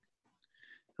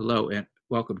Hello, and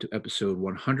welcome to episode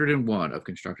 101 of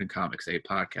Constructing Comics, a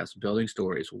podcast building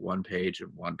stories one page and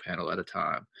one panel at a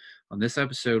time. On this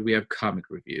episode, we have comic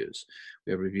reviews.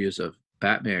 We have reviews of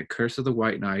Batman Curse of the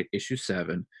White Knight, issue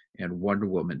 7, and Wonder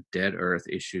Woman Dead Earth,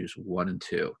 issues 1 and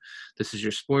 2. This is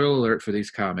your spoiler alert for these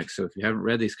comics, so if you haven't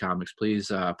read these comics,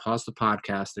 please pause the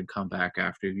podcast and come back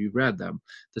after you've read them.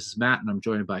 This is Matt, and I'm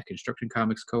joined by Constructing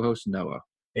Comics co-host Noah.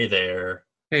 Hey there.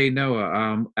 Hey,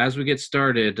 Noah, as we get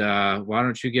started, why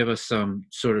don't you give us some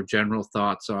sort of general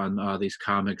thoughts on these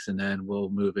comics, and then we'll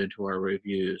move into our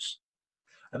reviews.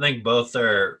 I think both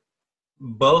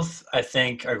I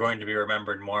think are going to be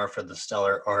remembered more for the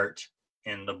stellar art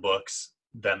in the books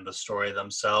than the story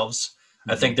themselves.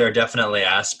 I think there are definitely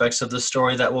aspects of the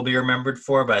story that will be remembered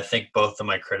for, but I think both of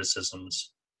my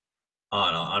criticisms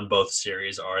on both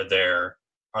series are their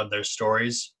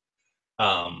stories.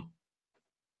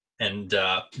 And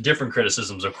different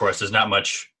criticisms, of course. There's not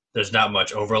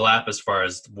much overlap as far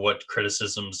as what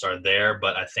criticisms are there,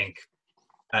 but I think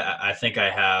I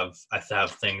have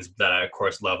things that I of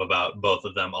course love about both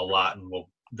of them a lot, and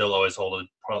they'll always hold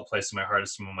a place in my heart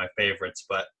as some of my favorites.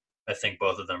 But I think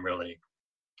both of them really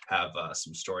have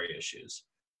some story issues.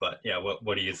 But yeah,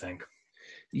 what do you think?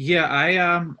 Yeah,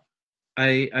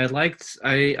 I liked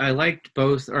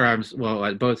both,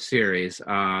 both series.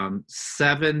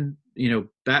 7,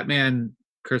 Batman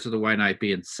Curse of the White Knight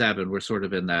being 7, we're sort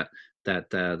of in that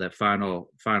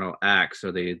final act.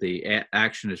 So the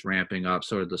action is ramping up,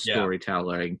 sort of the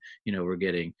storytelling. We're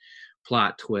getting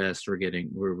plot twists, we're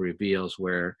reveals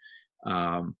where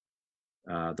the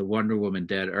Wonder Woman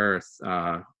Dead Earth.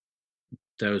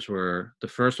 Those were, the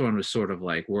first one was sort of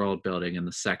like world building, and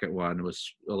the second one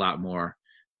was a lot more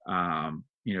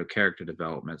character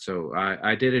development. So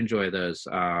I did enjoy those,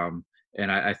 and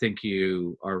I think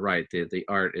you are right. The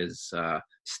art is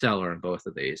stellar in both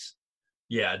of these.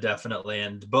 Yeah, definitely.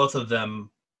 And both of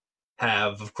them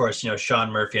have, of course,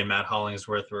 Sean Murphy and Matt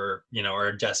Hollingsworth are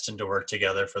destined to work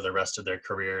together for the rest of their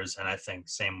careers. And I think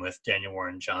same with Daniel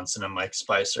Warren Johnson and Mike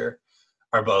Spicer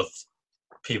are both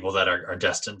people that are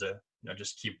destined to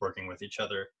just keep working with each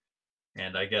other.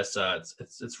 And I guess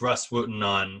it's Russ Wooten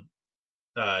on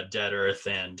Dead Earth,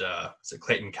 and is it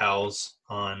Clayton Cowles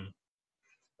on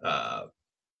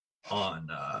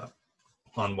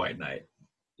White Knight?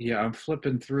 Yeah, I'm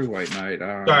flipping through White Knight.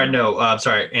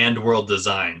 Sorry, and World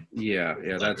Design. Yeah,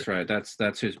 that's right.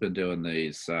 That's who's been doing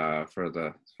these for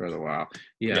the while.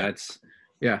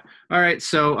 Yeah. All right.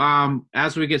 So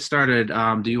as we get started,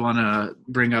 do you want to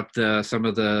bring up some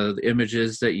of the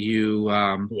images that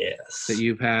that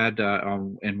you've had,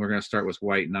 and we're going to start with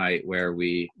White Knight, where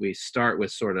we start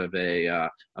with sort of a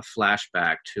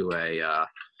flashback to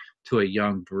a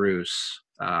young Bruce,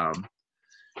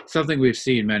 something we've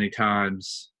seen many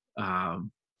times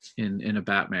in a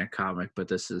Batman comic, but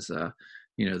this is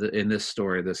in this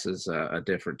story, this is a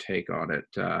different take on it.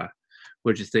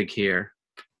 What'd you think here?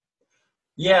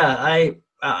 Yeah,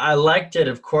 I liked it,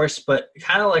 of course, but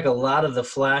kind of like a lot of the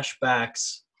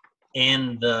flashbacks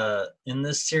in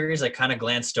this series, I kind of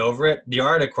glanced over it. The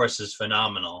art, of course, is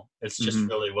phenomenal. It's just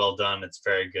really well done. It's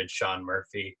very good. Sean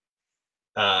Murphy,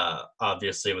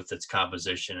 obviously, with its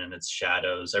composition and its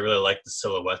shadows. I really like the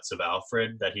silhouettes of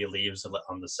Alfred that he leaves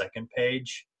on the second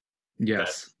page.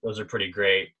 Yes, those are pretty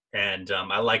great, and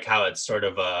I like how it's sort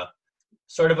of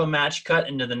a match cut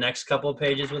into the next couple of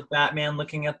pages with Batman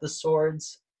looking at the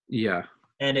swords. Yeah.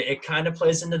 And it kind of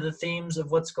plays into the themes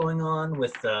of what's going on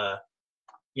with,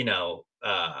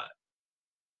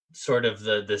 sort of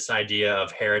this idea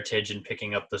of heritage and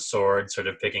picking up the sword, sort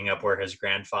of picking up where his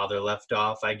grandfather left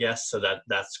off, I guess. So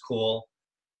that's cool.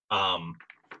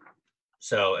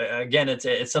 So again,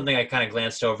 it's something I kind of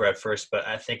glanced over at first, but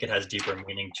I think it has deeper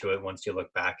meaning to it once you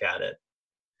look back at it.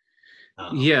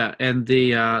 Yeah, and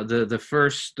the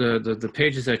first the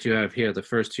pages that you have here, the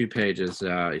first 2 pages,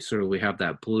 sort of we have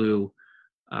that blue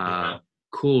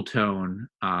cool tone,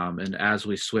 and as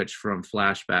we switch from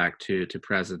flashback to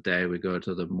present day, we go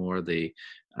to the more the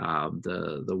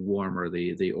warmer,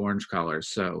 the orange colors.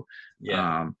 So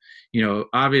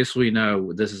obviously we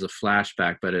know this is a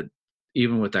flashback, but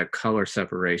even with that color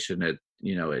separation,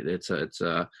 it's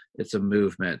a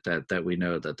movement that we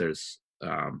know that there's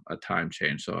a time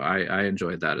change. So I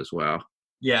enjoyed that as well.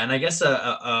 Yeah, and I guess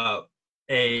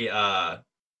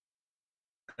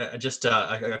just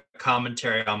a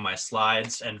commentary on my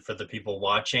slides, and for the people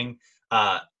watching,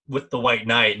 with the White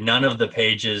Knight, none of the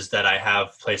pages that I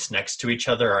have placed next to each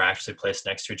other are actually placed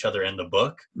next to each other in the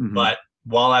book. But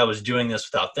while I was doing this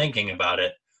without thinking about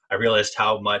it, I realized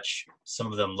how much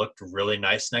some of them looked really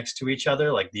nice next to each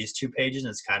other, like these 2 pages,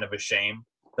 and it's kind of a shame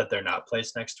that they're not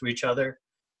placed next to each other.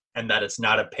 and that it's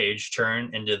not a page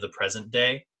turn into the present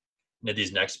day, into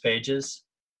these next pages,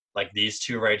 like these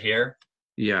two right here,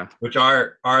 Yeah. which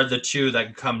are the two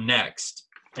that come next.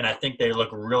 And I think they look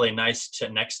really nice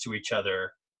next to each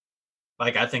other.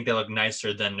 Like, I think they look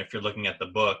nicer than if you're looking at the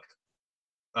book,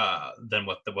 than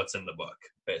what's in the book,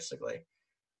 basically.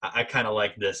 I kind of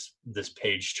like this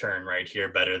page turn right here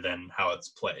better than how it's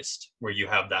placed, where you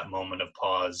have that moment of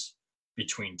pause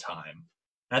between time.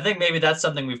 And I think maybe that's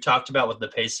something we've talked about with the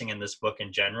pacing in this book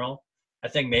in general. I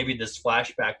think maybe this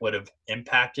flashback would have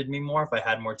impacted me more if I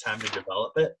had more time to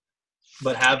develop it.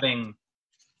 But having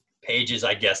pages,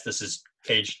 I guess this is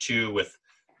page 2 with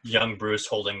young Bruce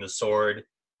holding the sword,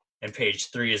 and page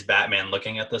 3 is Batman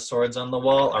looking at the swords on the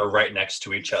wall, are right next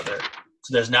to each other.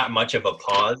 So there's not much of a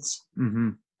pause. Mm-hmm.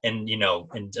 And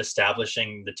in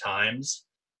establishing the times.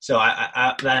 So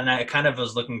I kind of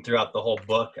was looking throughout the whole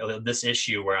book, this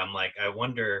issue, where I'm like, I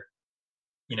wonder,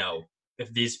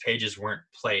 if these pages weren't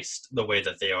placed the way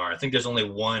that they are. I think there's only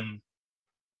one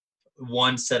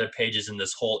set of pages in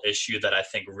this whole issue that I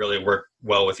think really work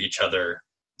well with each other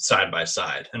side by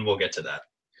side, and we'll get to that.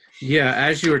 Yeah,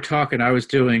 as you were talking, I was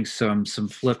doing some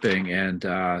flipping, and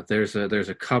there's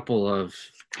a couple of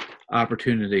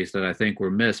opportunities that I think were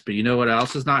missed. But you know what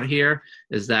else is not here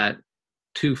is that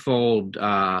twofold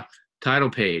title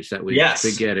page that we've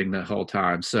been getting the whole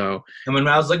time. So, and when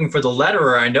I was looking for the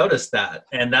letterer, I noticed that,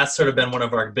 and that's sort of been one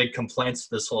of our big complaints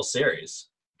this whole series.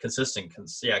 Consistent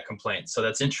complaints. So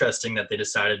that's interesting that they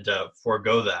decided to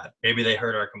forego that. Maybe they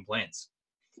heard our complaints.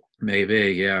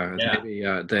 Maybe, yeah. Maybe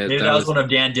that was one of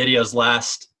Dan Didio's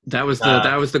last. That was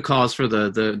the cause for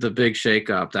the big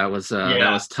shakeup. That was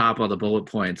top of the bullet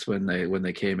points when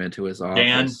they came into his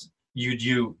office.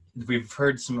 Dan, we've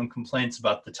heard some complaints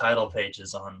about the title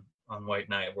pages on White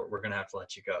Knight. We're gonna have to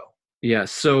let you go. Yeah.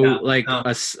 So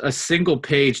a single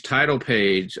page title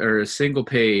page, or a single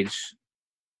page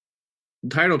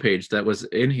title page that was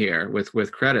in here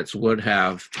with credits would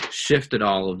have shifted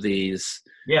all of these.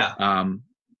 Yeah.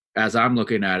 As I'm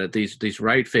looking at it, these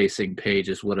right-facing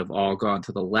pages would have all gone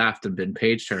to the left and been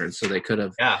page turns, so they could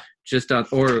have just done.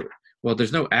 Or, well,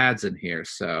 there's no ads in here,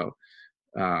 so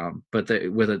but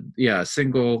with a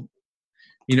single,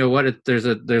 you know what?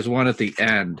 There's one at the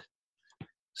end,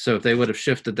 so if they would have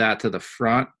shifted that to the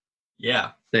front,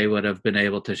 they would have been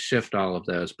able to shift all of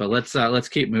those. But let's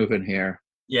keep moving here.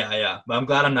 Yeah. But I'm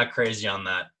glad I'm not crazy on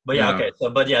that. But okay. So,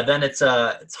 then it's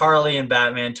Harley and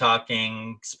Batman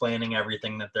talking, explaining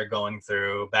everything that they're going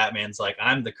through. Batman's like,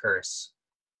 I'm the curse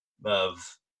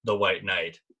of the White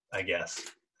Knight, I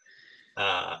guess.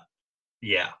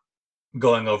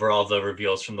 Going over all the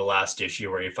reveals from the last issue,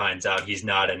 where he finds out he's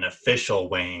not an official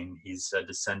Wayne. He's a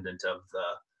descendant of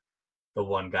the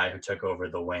one guy who took over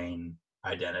the Wayne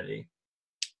identity.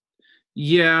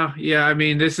 Yeah. I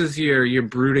mean, this is your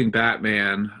brooding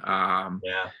Batman.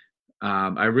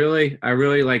 I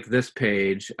really like this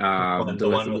page. The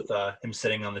one with him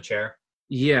sitting on the chair.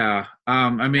 Yeah.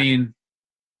 I mean,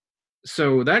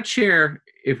 so that chair,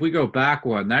 if we go back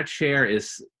one, that chair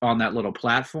is on that little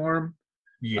platform.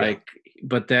 Yeah.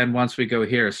 But then once we go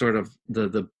here, sort of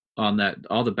the on that,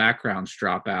 all the backgrounds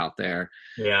drop out there.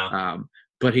 Yeah.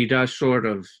 But he does sort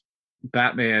of,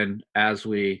 Batman, as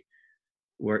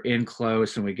we're in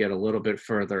close and we get a little bit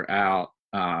further out,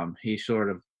 he sort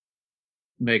of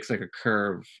makes like a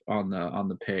curve on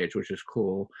the page, which is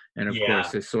cool. And of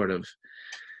course, it's sort of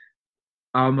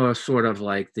almost sort of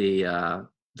like the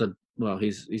well,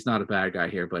 he's not a bad guy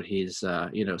here, but he's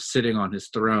sitting on his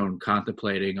throne,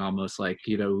 contemplating, almost like,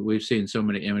 we've seen so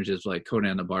many images like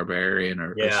Conan the Barbarian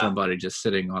or somebody just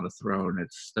sitting on a throne.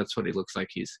 That's what he looks like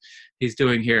he's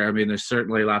doing here. I mean, there's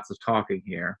certainly lots of talking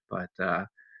here, but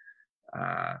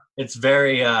it's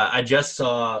very I just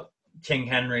saw King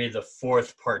Henry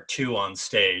IV Part 2 on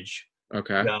stage.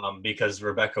 Okay. Because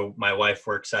Rebecca, my wife,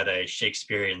 works at a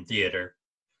Shakespearean theater,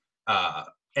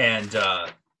 and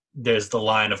there's the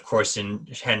line, of course, in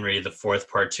Henry IV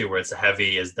Part 2 where it's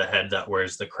heavy is the head that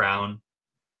wears the crown,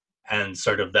 and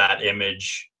sort of that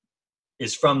image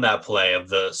is from that play of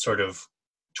the sort of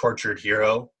tortured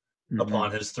hero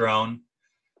upon his throne.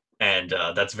 And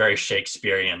that's very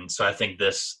Shakespearean. So I think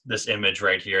this image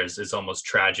right here is almost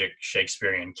tragic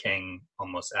Shakespearean king,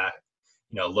 almost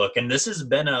look. And this has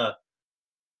been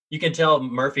you can tell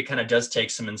Murphy kind of does take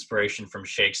some inspiration from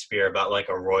Shakespeare about like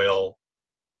a royal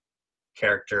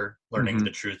character learning the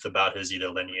truth about his either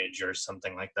lineage or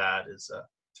something like that. It's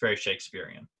very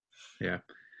Shakespearean. Yeah.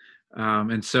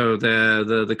 And so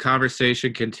the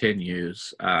conversation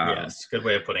continues. Yes, good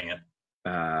way of putting it.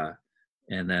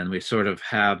 And then we sort of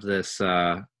have this,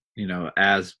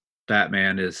 as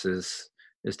Batman is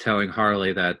telling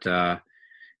Harley that,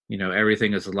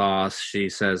 everything is lost. She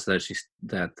says that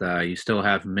you still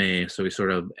have me. So we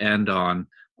sort of end on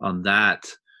that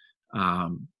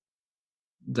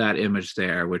that image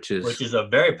there, which is a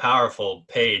very powerful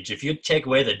page. If you take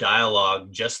away the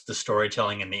dialogue, just the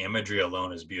storytelling and the imagery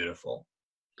alone is beautiful.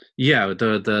 Yeah,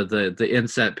 the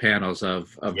inset panels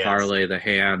of Yes. Harley, the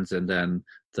hands, and then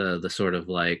the sort of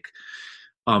like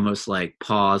almost like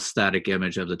pause static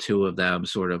image of the two of them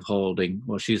sort of holding,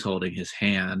 well, she's holding his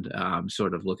hand,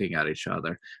 sort of looking at each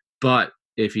other. But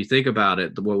if you think about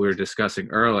it, what we were discussing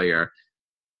earlier,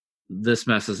 this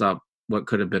messes up what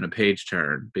could have been a page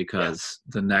turn, because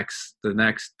the next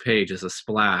page is a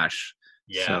splash.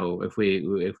 Yeah. So if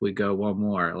we go one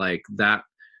more like that,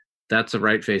 that's a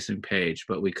right facing page.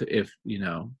 But we could, if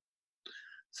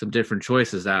some different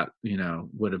choices, that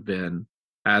would have been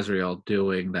Azrael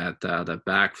doing that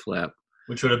backflip,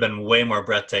 which would have been way more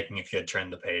breathtaking if you had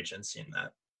turned the page and seen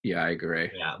that. Yeah, I agree.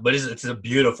 Yeah, but it's a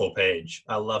beautiful page.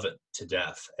 I love it to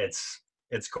death. It's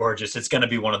gorgeous. It's going to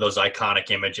be one of those iconic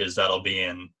images that'll be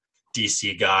in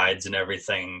DC guides and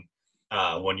everything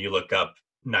when you look up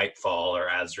Nightfall or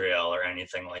Azrael or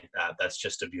anything like that. That's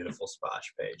just a beautiful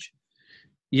splash page.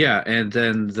 Yeah, and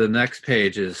then the next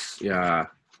page is a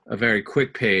very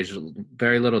quick page,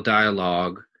 very little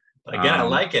dialogue. But again, I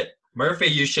like it. Murphy,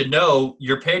 you should know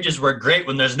your pages work great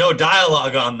when there's no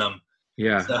dialogue on them.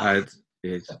 Yeah, so.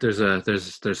 There's a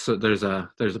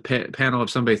panel of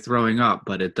somebody throwing up,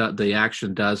 but the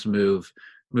action does move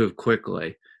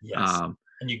quickly. Yes,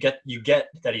 and you get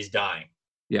that he's dying.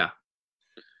 Yeah,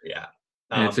 yeah.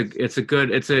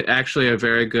 It's actually a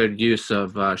very good use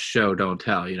of show don't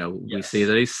tell. We see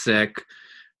that he's sick.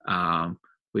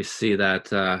 We see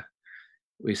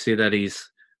that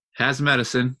he's has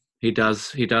medicine. He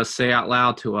does say out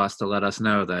loud to us to let us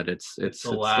know that it's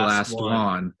the last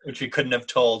one, which we couldn't have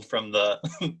told from the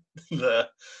the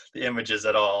images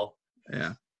at all.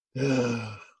 Yeah.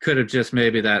 Could have just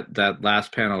maybe that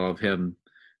last panel of him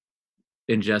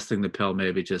ingesting the pill,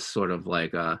 maybe just sort of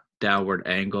like a downward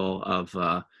angle of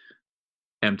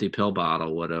empty pill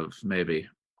bottle would have maybe.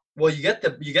 Well, you get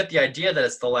the idea that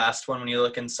it's the last one when you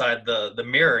look inside the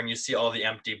mirror and you see all the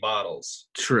empty bottles.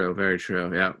 True, very true.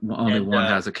 Yeah, only one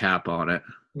has a cap on it.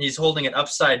 And he's holding it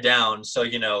upside down, so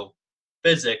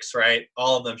physics, right?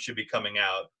 All of them should be coming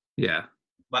out. Yeah.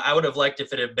 But I would have liked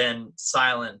if it had been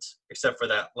silent, except for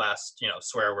that last,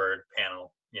 swear word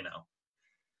panel,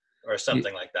 or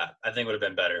something like that. I think would have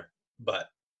been better. But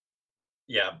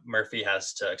yeah, Murphy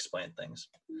has to explain things.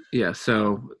 Yeah.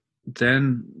 So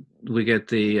then we get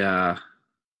the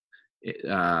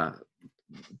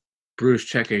Bruce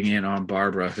checking in on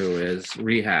Barbara, who is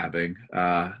rehabbing.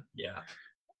 Yeah.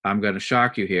 I'm going to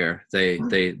shock you here. They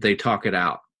talk it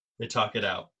out. They talk it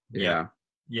out. Yeah.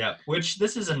 Yeah. Which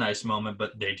this is a nice moment,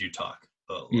 but they do talk.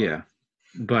 Yeah.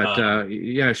 But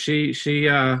she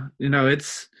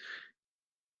it's,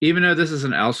 even though this is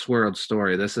an Elseworld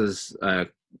story, this is a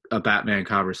Batman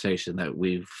conversation that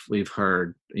we've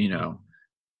heard,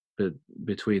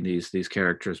 between these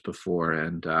characters before.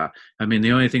 And I mean,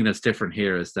 the only thing that's different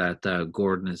here is that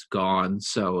Gordon is gone,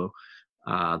 so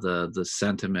the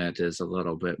sentiment is a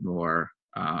little bit more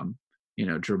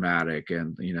dramatic,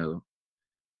 and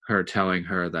her telling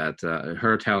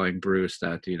Bruce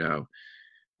that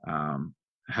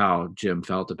how Jim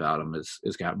felt about him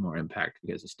is got more impact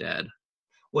because he's dead.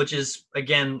 Which is,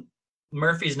 again,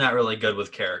 Murphy's not really good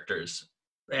with characters.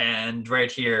 And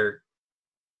right here,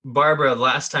 Barbara,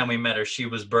 last time we met her, she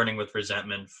was burning with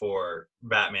resentment for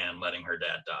Batman letting her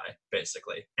dad die,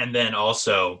 basically. And then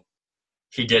also,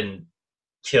 he didn't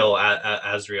kill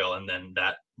Azrael, and then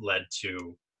that led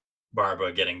to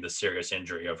Barbara getting the serious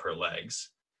injury of her legs.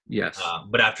 Yes.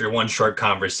 But after one short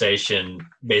conversation,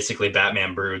 basically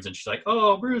Batman broods, and she's like,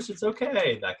 "Oh, Bruce, it's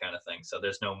okay," that kind of thing. So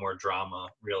there's no more drama,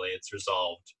 really. It's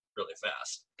resolved really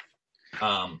fast.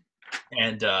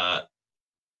 And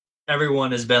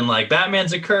everyone has been like,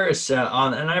 Batman's a curse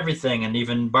and everything, and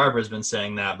even Barbara's been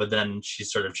saying that, but then she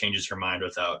sort of changes her mind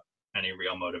without any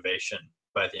real motivation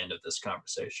by the end of this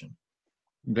conversation.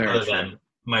 Other than,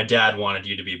 my dad wanted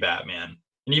you to be Batman.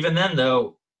 And even then,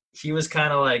 though, he was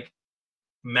kind of like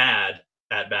mad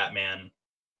at Batman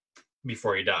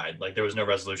before he died. Like, there was no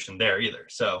resolution there either.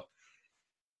 So,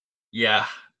 yeah.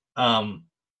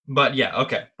 But yeah,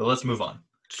 okay. But let's move on.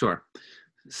 Sure.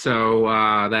 So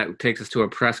that takes us to a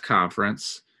press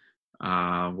conference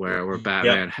where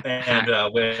Batman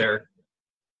where.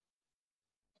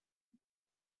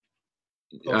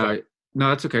 No,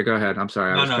 that's okay. Go ahead. I'm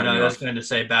sorry. I was going to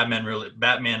say Batman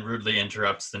rudely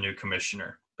interrupts the new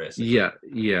commissioner, basically.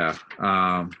 Yeah.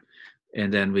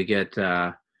 And then we get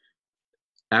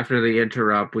after the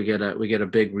interrupt, we get a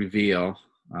big reveal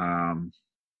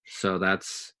So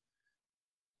that's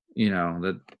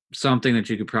that something that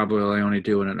you could probably only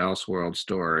do in an Elseworld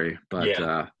story, but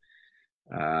Yeah.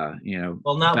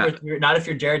 Well, Bat- not if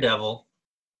you're Daredevil,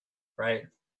 right?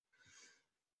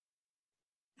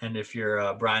 And if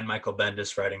you're Brian Michael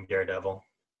Bendis writing Daredevil.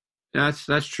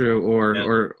 that's true. Or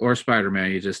Yeah, or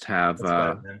Spider-Man. You just have that's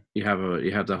Spider-Man.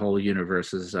 you have the whole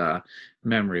universe's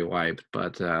memory wiped.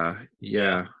 But Yeah.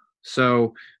 yeah.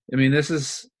 So I mean, this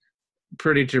is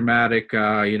pretty dramatic.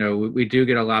 We do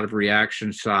get a lot of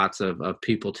reaction shots of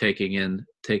people taking in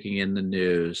the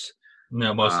news.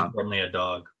 No, most importantly, a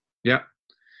dog. Yep.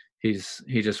 He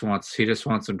just wants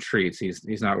some treats.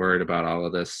 He's not worried about all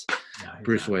of this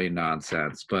Bruce Wayne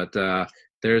nonsense. But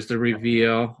there's the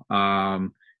reveal.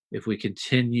 If we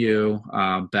continue,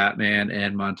 Batman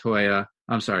and Montoya.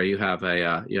 I'm sorry, you have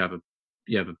a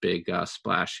big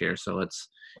splash here. So let's.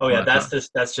 Oh yeah,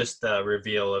 that's just the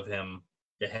reveal of him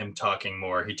talking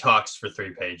more. He talks for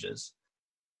 3 pages.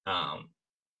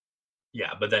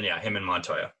 Yeah, but then him and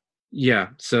Montoya. Yeah,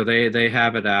 so they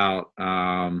have it out.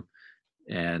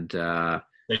 And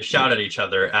they shout at each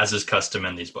other, as is custom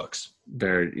in these books.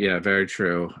 Very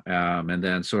true. And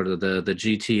then sort of the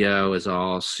GTO is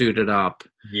all suited up.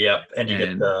 Yep, and you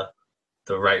get the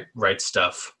right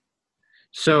stuff.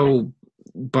 So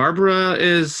Barbara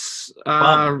is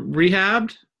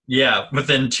rehabbed. Yeah,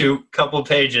 within couple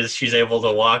pages, she's able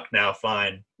to walk now.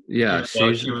 Fine. Yeah,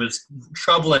 she was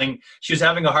troubling. She was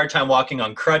having a hard time walking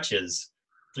on crutches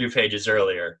 3 pages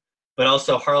earlier. But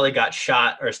also Harley got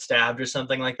shot or stabbed or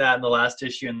something like that in the last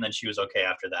issue, and then she was okay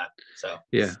after that. So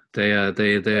yeah,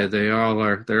 they all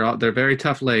are. They're very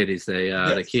tough ladies.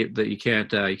 They keep that you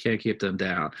can't keep them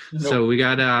down. Nope. So we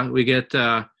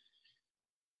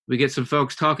get some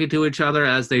folks talking to each other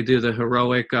as they do the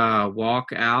heroic walk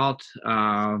out,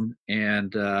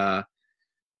 and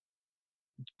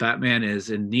Batman is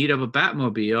in need of a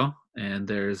Batmobile, and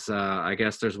there's I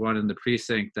guess there's one in the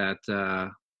precinct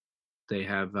that. They've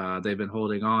been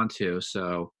holding on to.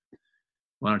 So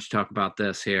why don't you talk about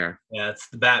this here? Yeah, it's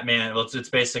the Batman. Well, it's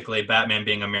basically Batman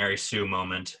being a Mary Sue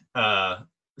moment.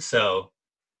 So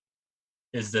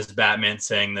is this Batman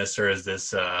saying this, or is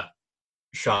this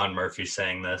Sean Murphy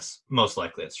saying this? Most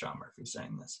likely it's Sean Murphy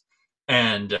saying this.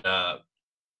 And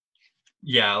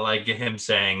like him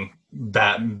saying,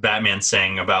 Batman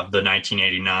saying about the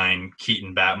 1989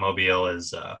 Keaton Batmobile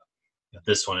is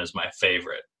this one is my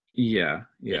favorite. Yeah.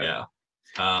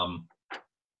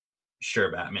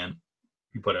 Sure, Batman,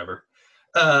 whatever.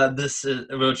 This is,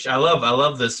 which I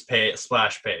love this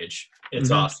splash page.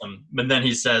 It's awesome. But then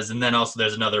he says, and then also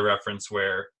there's another reference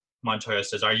where Montoya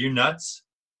says, "Are you nuts?"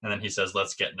 And then he says,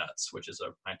 "Let's get nuts," which is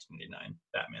a 1989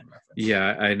 Batman reference.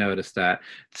 Yeah, I noticed that.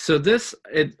 So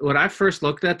when I first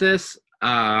looked at this,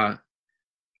 I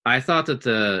thought that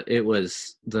the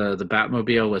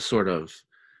Batmobile was sort of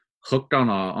hooked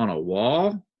on a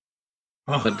wall.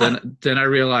 But then I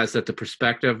realized that the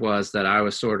perspective was that I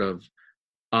was sort of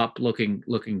up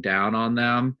looking down on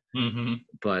them. Mm-hmm.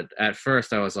 But at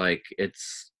first I was like,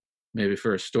 it's maybe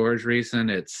for a storage reason.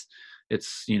 It's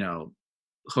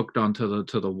hooked onto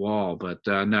the wall. But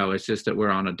no, it's just that we're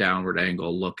on a downward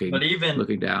angle looking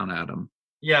down at them.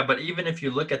 Yeah, but even if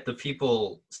you look at the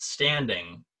people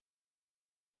standing,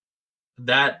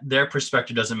 that their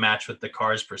perspective doesn't match with the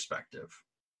car's perspective.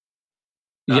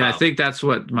 Yeah, I think that's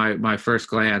what my first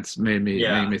glance made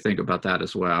me think about that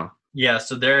as well. Yeah,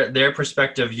 so their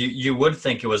perspective, you would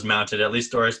think it was mounted, at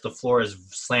least, or as the floor is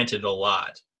slanted a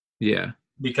lot. Yeah.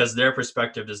 Because their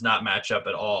perspective does not match up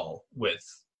at all with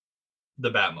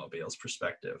the Batmobile's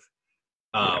perspective.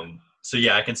 So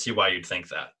yeah, I can see why you'd think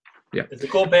that. Yeah. It's a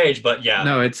cool page, but yeah.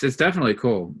 No, it's definitely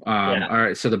cool. All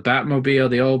right, so the Batmobile,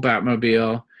 the old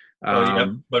Batmobile.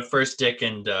 But first Dick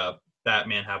and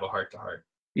Batman have a heart-to-heart.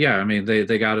 Yeah, I mean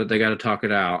they got to talk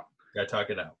it out. Got to talk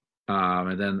it out.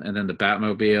 And then the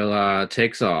Batmobile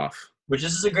takes off. Which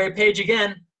this is a great page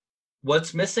again.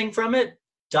 What's missing from it?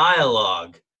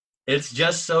 Dialogue. It's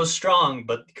just so strong,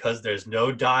 but because there's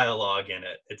no dialogue in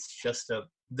it, it's just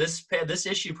this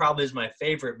issue probably is my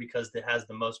favorite because it has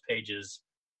the most pages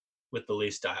with the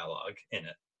least dialogue in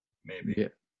it. Maybe. Yeah.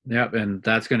 Yep, and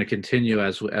that's going to continue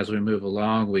as we move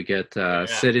along. We get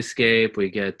Cityscape. We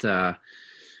get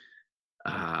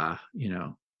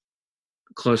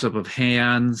close up of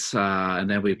hands, and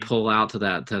then we pull out to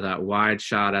that wide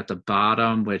shot at the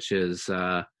bottom, which is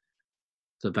the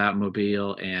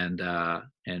Batmobile and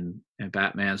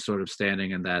Batman sort of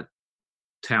standing in that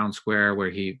town square where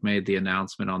he made the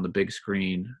announcement on the big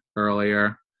screen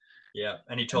earlier. Yeah,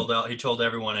 and he told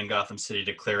everyone in Gotham City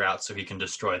to clear out so he can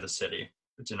destroy the city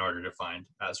in order to find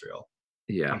Azrael.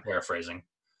 Yeah, I'm paraphrasing.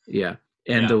 Yeah,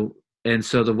 and and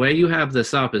so the way you have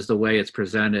this up is the way it's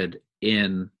presented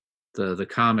in the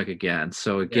comic again.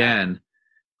 So again,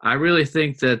 I really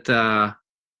think that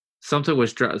something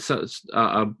was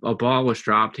a ball was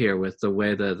dropped here with the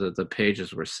way the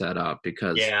pages were set up,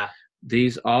 because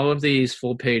all of these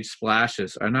full page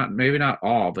splashes are not, maybe not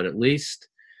all, but at least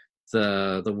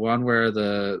the one where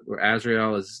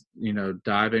Azrael is,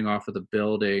 diving off of the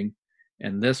building,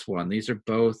 and this one, these are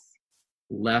both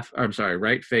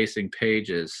right facing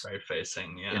pages. Right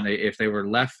facing, yeah. And if they were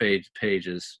left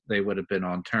pages, they would have been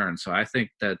on turn. So I think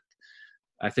that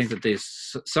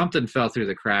something fell through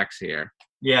the cracks here.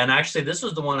 Yeah, and actually, this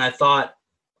was the one I thought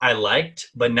I liked,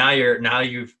 but now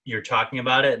you're talking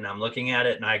about it, and I'm looking at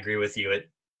it, and I agree with you. It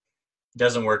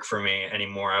doesn't work for me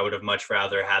anymore. I would have much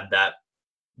rather had that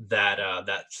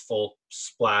full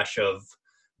splash of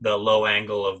the low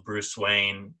angle of Bruce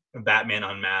Wayne, Batman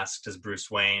unmasked as Bruce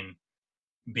Wayne,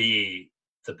 be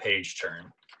the page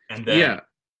turn, and then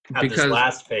have this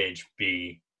last page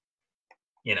be,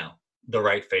 the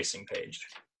right facing page.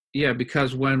 Yeah,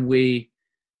 because when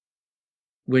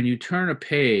you turn a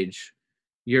page,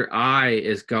 your eye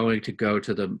is going to go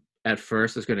to that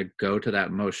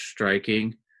most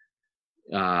striking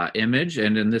image,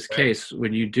 and in this case,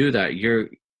 when you do that,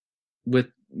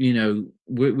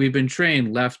 we've been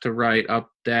trained left to right,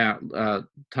 up, down,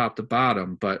 top to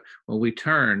bottom, but when we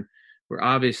turn, we're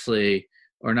obviously,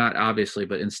 or not obviously,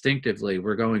 but instinctively,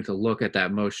 we're going to look at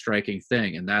that most striking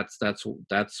thing, and that's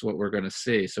what we're going to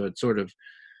see. So it's sort of,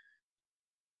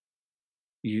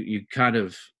 you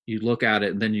look at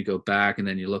it and then you go back and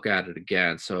then you look at it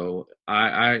again. So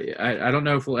I don't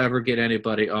know if we'll ever get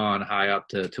anybody on high up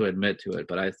to admit to it,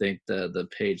 but I think the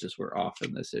pages were off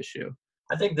in this issue.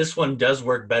 I think this one does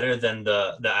work better than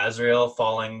the Azrael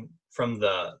falling from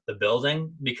the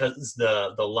building, because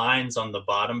the lines on the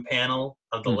bottom panel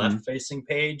of the left facing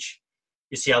page,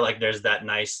 you see how there's that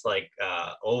nice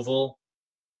oval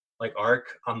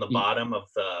arc on the bottom of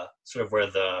the sort of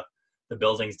where the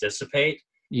buildings dissipate.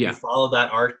 Yeah. You follow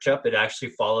that arch up, it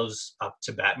actually follows up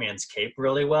to Batman's cape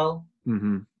really well,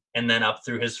 and then up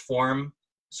through his form.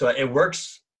 So it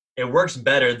works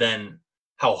better than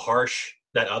how harsh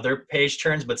that other page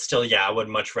turns, but still, I would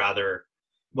much rather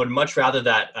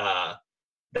that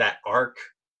arc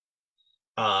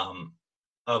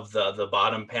of the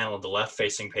bottom panel of the left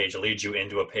facing page leads you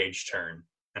into a page turn,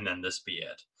 and then this be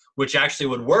it, which actually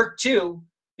would work too,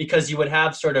 because you would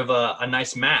have sort of a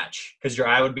nice match, because your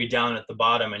eye would be down at the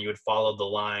bottom and you would follow the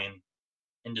line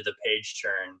into the page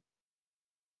turn,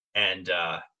 and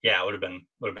it would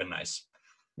have been nice.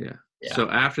 Yeah. So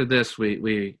after this,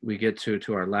 we get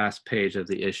to our last page of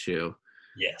the issue.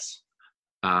 Yes.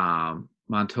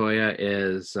 Montoya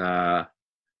is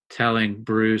telling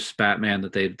Batman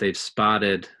that they've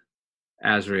spotted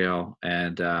Azrael,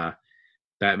 and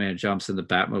Batman jumps in the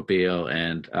Batmobile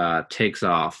and takes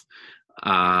off.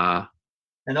 I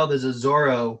know there's a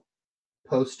Zorro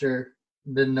poster.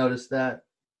 Didn't notice that.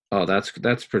 Oh, that's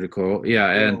pretty cool.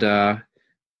 Yeah, cool.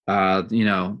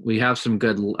 And we have some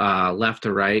good left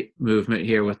to right movement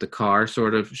here with the car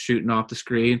sort of shooting off the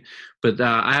screen. But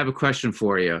I have a question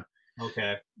for you.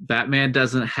 Okay. Batman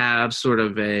doesn't have sort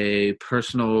of a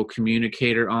personal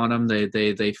communicator on him.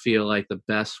 They feel like the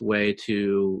best way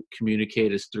to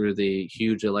communicate is through the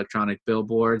huge electronic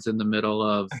billboards in the middle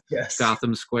of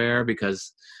Gotham Square,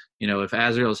 because if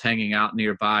Azrael's hanging out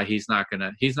nearby, he's not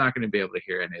gonna be able to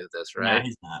hear any of this, right? No,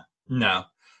 he's not.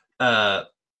 No.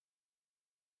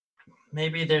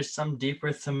 Maybe there's some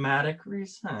deeper thematic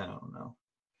reason. I don't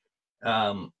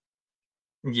know.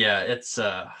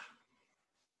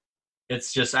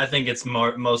 It's just, I think it's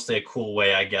mostly a cool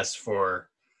way, I guess, for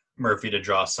Murphy to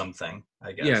draw something,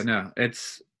 I guess. Yeah, no,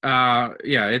 it's no,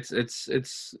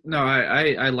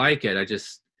 I like it. I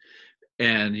just,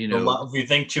 and if you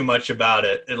think too much about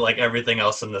it, like everything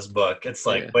else in this book, it's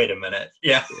like, wait a minute.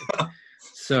 Yeah.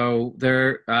 So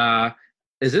there,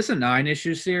 is this a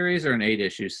 9-issue series or an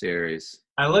 8-issue series?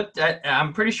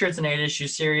 I'm pretty sure it's an 8-issue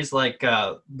series, like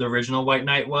the original White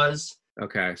Knight was.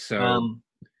 Okay, so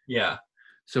yeah.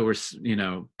 So we're,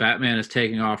 Batman is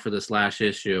taking off for this last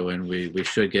issue, and we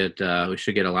should get a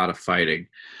lot of fighting.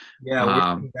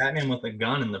 Yeah, Batman with a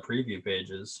gun in the preview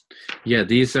pages. Yeah,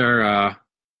 these are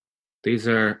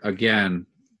again,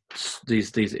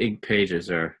 these ink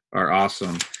pages are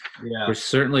awesome. Yeah, we're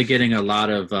certainly getting a lot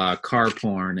of car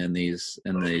porn in these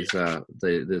preview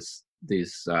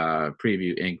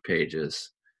ink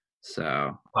pages.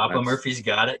 So Papa Murphy's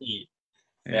gotta eat.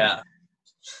 Yeah.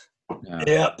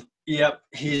 Yep.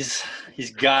 He's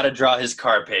got to draw his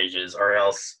car pages, or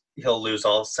else he'll lose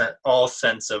all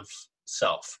sense of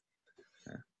self.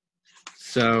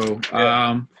 So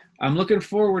I'm looking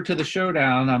forward to the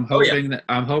showdown. Oh yeah.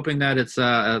 I'm hoping that it's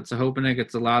hoping it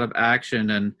gets a lot of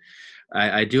action, and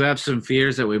I do have some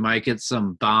fears that we might get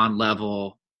some Bond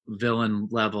level, villain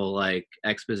level like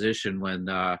exposition Oh,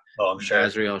 I'm when sure.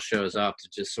 Azrael shows up to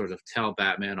just sort of tell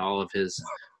Batman all of his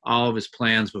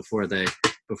plans before they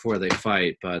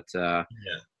fight. But Yeah.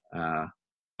 uh,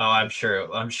 Oh, I'm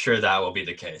sure. I'm sure that will be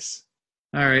the case.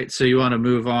 all right, so you want to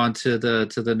move on to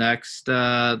the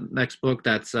next book?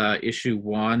 That's issue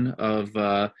 1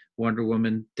 of Wonder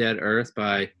Woman: Dead Earth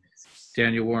by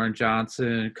Daniel Warren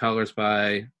Johnson, colors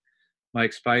by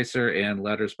Mike Spicer, and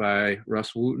letters by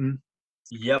Russ Wooten.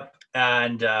 Yep.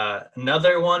 And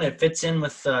another one, it fits in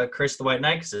with Curse the White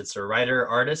Knight because it's a writer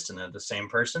artist and they're the same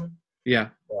person. Yeah,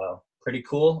 Pretty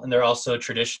cool. And they're also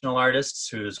traditional artists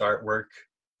whose artwork,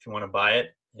 if you want to buy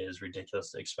it, is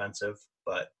ridiculously expensive,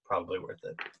 but probably worth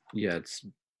it. yeah, it's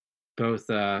both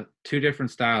two different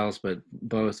styles, but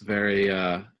both very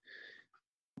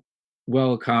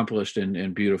well accomplished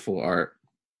and beautiful art.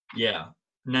 Yeah.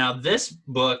 Now, this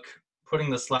book, putting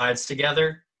the slides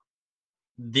together,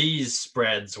 these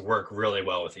spreads work really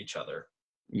well with each other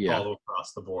Yeah, all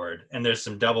across the board. And there's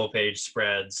some double page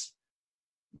spreads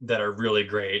that are really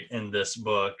great in this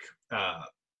book.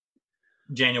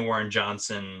 Daniel Warren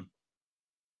Johnson,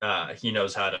 he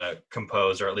knows how to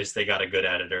compose, or at least they got a good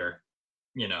editor,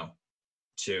 you know,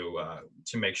 to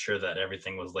make sure that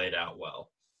everything was laid out well.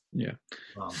 yeah.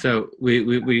 So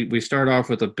we start off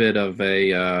with a bit of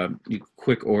a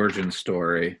quick origin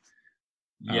story.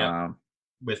 Yeah,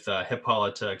 with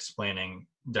Hippolyta explaining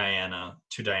to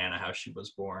Diana how she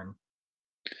was born.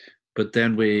 But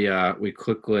then we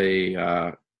quickly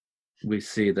we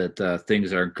see that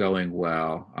things aren't going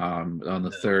well. On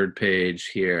the third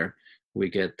page here, we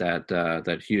get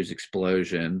that huge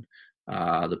explosion.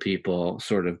 The people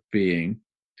sort of being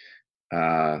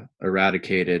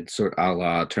eradicated, sort a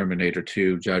la Terminator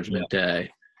 2 Judgment Day.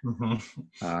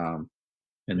 Mm-hmm.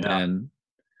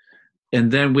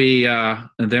 And Yeah.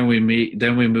 then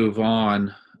we move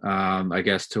on, I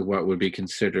guess, to what would be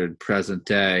considered present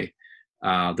day.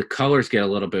 The colors get a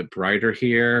little bit brighter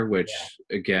here, which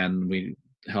again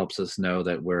helps us know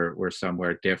that we're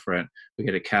somewhere different. We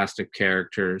get a cast of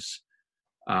characters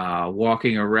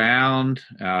walking around,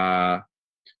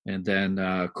 and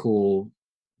then cool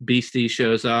Beastie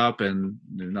shows up, and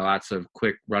lots of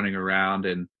quick running around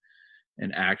and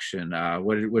action.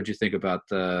 What did you think about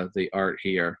the art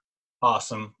here?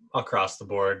 Awesome across the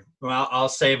board. Well, I'll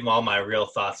save all my real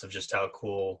thoughts of just how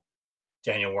cool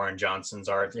Daniel Warren Johnson's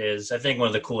art is. I think one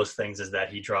of the coolest things is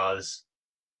that he draws,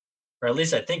 or at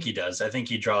least I think he does. I think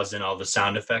he draws in all the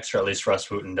sound effects, or at least Russ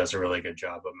Wooten does a really good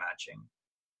job of matching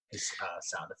his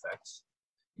sound effects.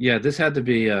 Yeah, this had to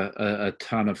be a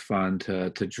ton of fun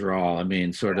to draw. I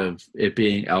mean, sort of it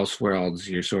being Elseworlds,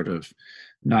 you're sort of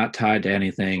not tied to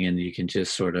anything, and you can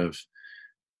just sort of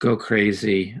go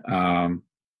crazy.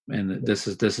 And this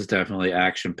is definitely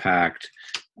action packed.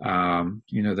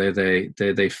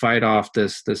 They fight off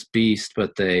this beast,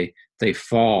 but they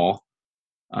fall.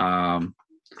 And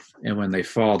when they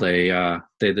fall, they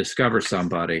discover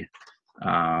somebody.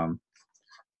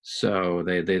 So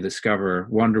they discover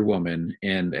Wonder Woman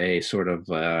in a sort of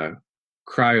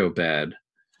cryo bed,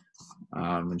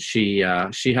 and she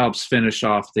helps finish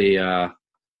off the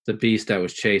beast that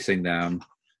was chasing them.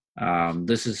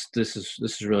 This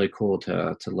is really cool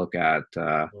to look at.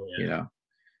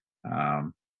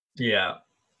 Yeah,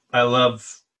 I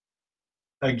love.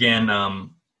 Again, I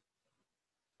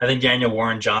think Daniel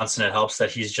Warren Johnson. It helps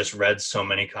that he's just read so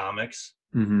many comics.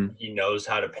 Mm-hmm. He knows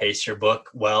how to pace your book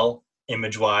well,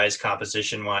 image-wise,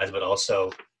 composition-wise, but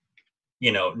also,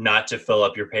 not to fill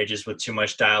up your pages with too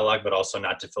much dialogue, but also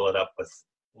not to fill it up with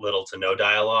little to no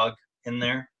dialogue in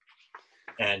there,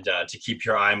 and to keep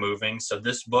your eye moving. So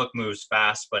this book moves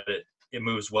fast, but it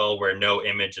moves well where no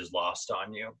image is lost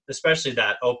on you, especially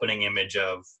that opening image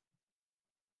of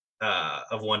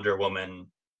Wonder Woman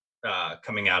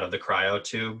coming out of the cryo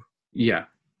tube. Yeah.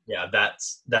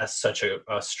 That's such a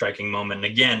striking moment.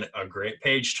 And again, a great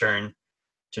page turn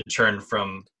to turn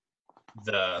from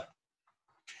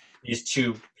these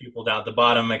two people down at the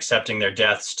bottom accepting their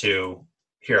deaths to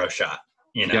hero shot.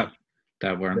 Yep.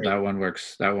 That one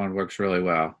works. That one works really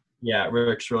well. Yeah, it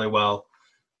works really well.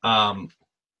 And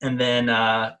then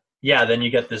then you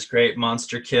get this great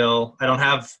monster kill. I don't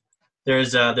have.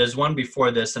 There's one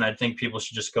before this, and I think people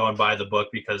should just go and buy the book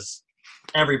because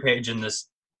every page in this,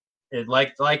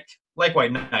 like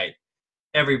White Knight,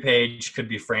 every page could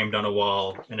be framed on a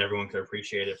wall, and everyone could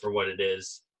appreciate it for what it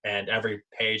is. And every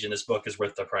page in this book is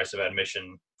worth the price of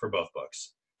admission for both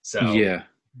books. So yeah,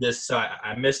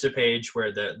 I missed a page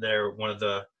where one of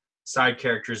the side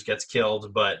characters gets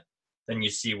killed, but then you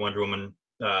see Wonder Woman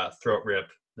throat rip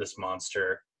this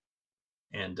monster,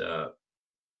 and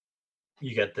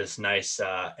you get this nice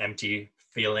empty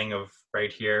feeling of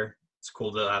right here. It's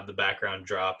cool to have the background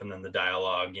drop and then the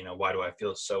dialogue, why do I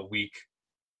feel so weak?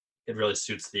 It really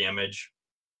suits the image.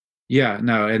 Yeah,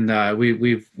 no, and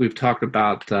we've talked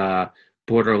about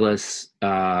borderless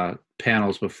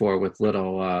panels before with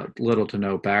little to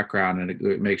no background, and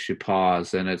it makes you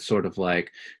pause, and it's sort of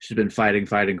like she's been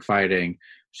fighting.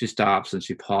 She stops and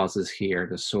she pauses here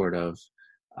to sort of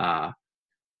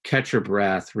catch her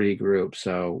breath, regroup.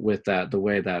 So with that, the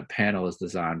way that panel is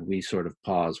designed, we sort of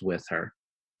pause with her.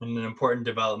 And an important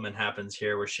development happens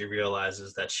here where she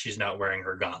realizes that she's not wearing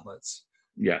her gauntlets.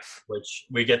 Yes. Which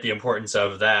we get the importance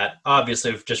of that,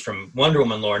 obviously, just from Wonder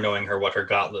Woman lore, knowing what her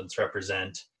gauntlets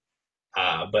represent.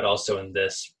 But also in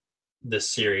this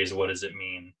series, what does it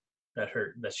mean that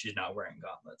she's not wearing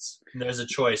gauntlets? And there's a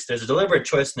choice. There's a deliberate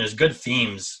choice, and there's good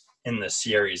themes in this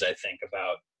series, I think,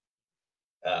 about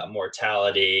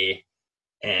mortality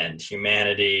and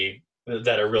humanity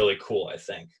that are really cool, I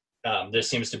think. There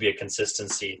seems to be a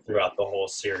consistency throughout the whole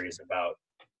series about,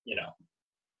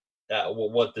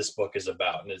 what this book is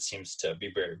about, and it seems to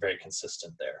be very, very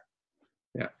consistent there.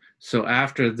 Yeah. So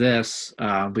after this,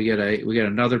 we get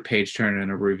another page turn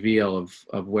and a reveal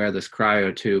of where this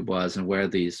cryo tube was and where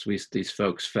these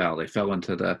folks fell. They fell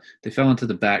into the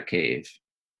Batcave.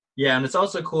 Yeah, and it's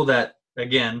also cool that,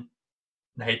 again,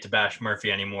 I hate to bash Murphy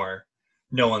anymore,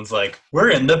 no one's like,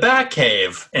 we're in the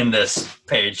Batcave in this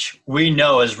page. We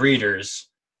know as readers,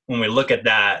 when we look at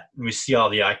that and we see all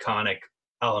the iconic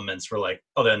elements, we're like,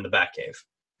 oh, they're in the Batcave.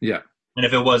 Yeah. And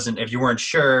if you weren't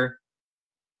sure,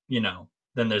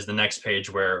 then there's the next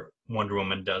page where Wonder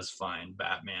Woman does find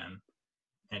Batman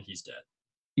and he's dead.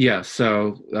 Yeah,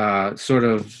 so sort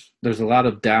of there's a lot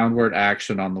of downward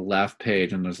action on the left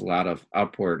page, and there's a lot of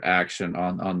upward action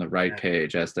on the right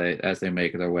page as they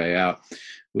make their way out.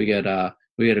 We get a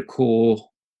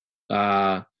cool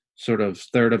sort of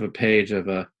third of a page of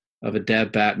a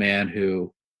dead Batman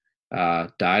who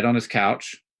died on his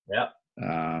couch. Yep.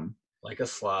 Like a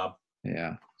slob.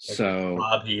 Yeah. Like so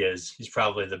slob he is. He's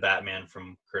probably the Batman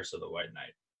from Curse of the White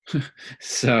Knight.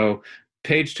 So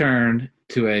page turn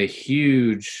to a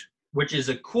huge, which is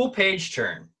a cool page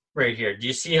turn right here. Do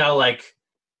you see how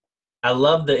I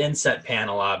love the inset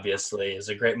panel, obviously. It's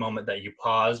a great moment that you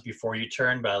pause before you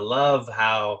turn, but I love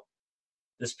how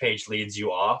this page leads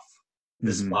you off.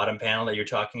 This bottom panel that you're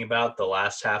talking about, the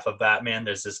last half of Batman,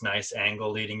 there's this nice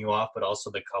angle leading you off, but also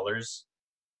the colors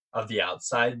of the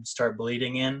outside start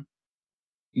bleeding in.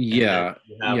 Yeah.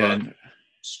 You have an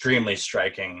extremely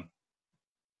striking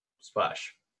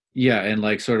splash. Yeah,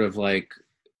 and sort of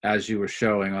as you were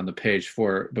showing on the page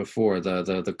before,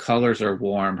 the colors are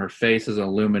warm, her face is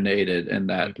illuminated in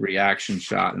that reaction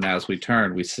shot, and as we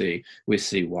turn, we see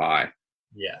why.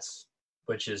 Yes,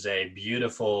 which is a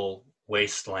beautiful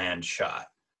wasteland shot,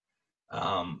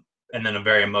 and then a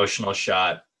very emotional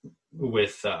shot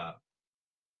with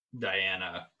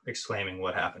Diana exclaiming,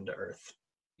 "What happened to Earth?"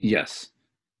 Yes.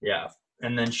 Yeah,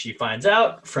 and then she finds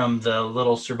out from the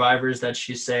little survivors that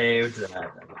she saved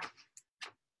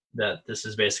that this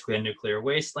is basically a nuclear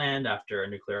wasteland after a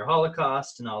nuclear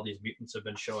holocaust, and all these mutants have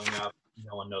been showing up.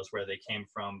 No one knows where they came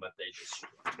from, but they just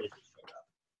showed up.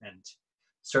 And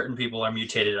certain people are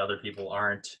mutated, other people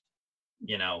aren't,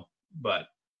 but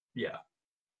yeah.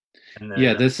 And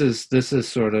then, this is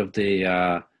sort of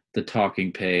the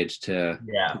talking page to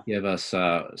give us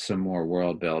some more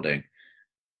world building.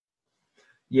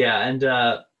 Yeah, and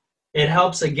it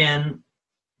helps again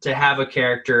to have a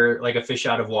character like a fish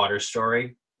out of water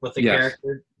story with the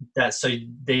character.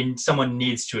 Someone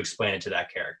needs to explain it to that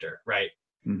character, right?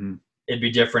 Mm-hmm. It'd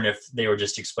be different if they were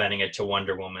just explaining it to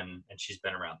Wonder Woman and she's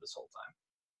been around this whole time.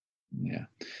 Yeah.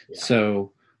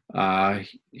 So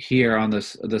here on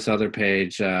this other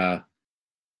page, Diana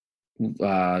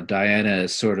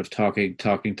is sort of talking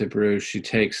to Bruce. She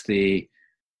takes the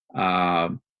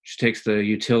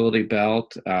utility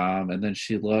belt, and then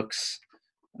she looks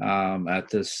at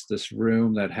this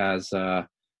room that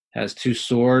has two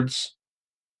swords,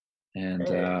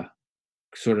 and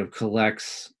sort of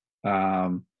collects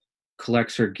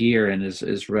her gear and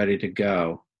is ready to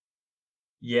go.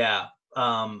 Yeah.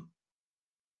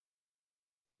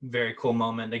 Very cool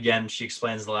moment. Again, she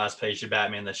explains the last page to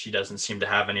Batman that she doesn't seem to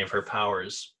have any of her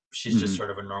powers. She's just sort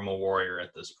of a normal warrior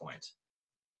at this point.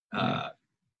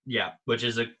 Which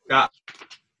is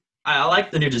I like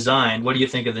the new design. What do you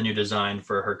think of the new design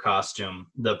for her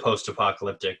costume, the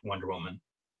post-apocalyptic Wonder Woman?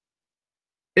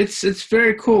 It's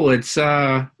very cool. It's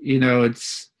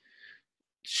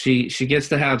she gets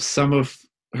to have some of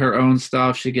her own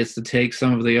stuff. She gets to take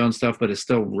some of the own stuff, but it's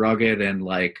still rugged and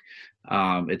like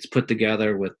it's put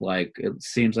together with like it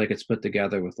seems like it's put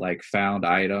together with like found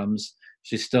items.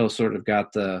 She's still sort of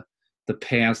got the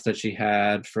pants that she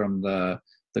had from the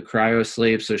cryo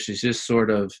sleep, so she's just sort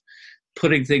of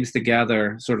putting things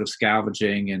together, sort of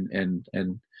scavenging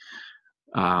and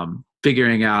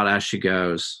figuring out as she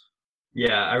goes.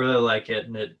 Yeah, I really like it,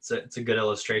 and it's a good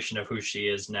illustration of who she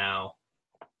is now.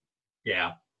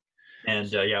 Yeah, and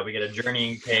yeah, we get a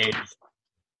journeying page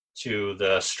to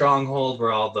the stronghold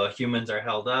where all the humans are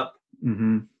held up.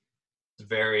 Mm-hmm. It's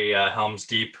very Helm's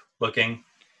Deep looking.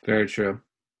 Very true.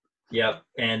 Yep,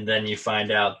 and then you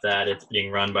find out that it's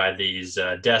being run by these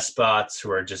despots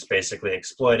who are just basically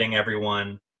exploiting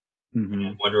everyone. Mm-hmm.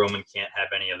 And Wonder Woman can't have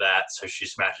any of that, so she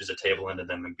smashes a table into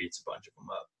them and beats a bunch of them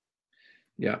up.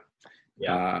 Yeah.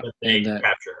 But they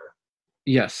capture her.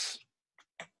 Yes.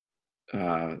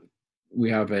 We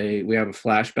have a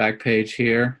flashback page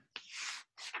here.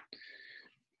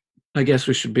 I guess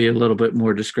we should be a little bit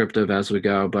more descriptive as we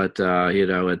go, but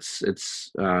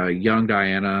it's young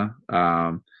Diana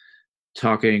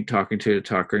talking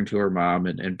to her mom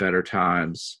in better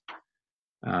times.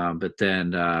 But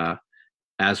then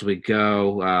as we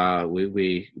go,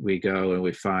 we go and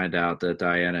we find out that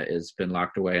Diana has been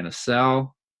locked away in a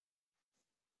cell.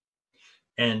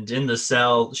 And in the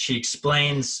cell, she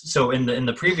explains. So in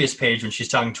the previous page, when she's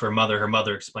talking to her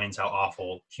mother explains how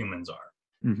awful humans are.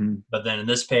 Mm-hmm. But then in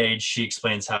this page, she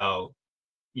explains how,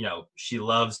 she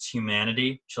loves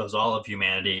humanity. She loves all of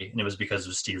humanity, and it was because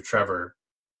of Steve Trevor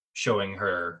showing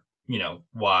her,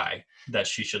 why that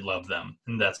she should love them,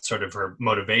 and that's sort of her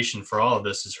motivation for all of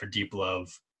this is her deep love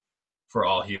for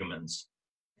all humans,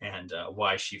 and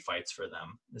why she fights for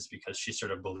them is because she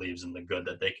sort of believes in the good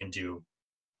that they can do.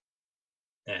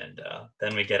 And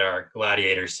then we get our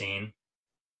gladiator scene.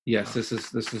 Yes, this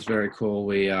is very cool.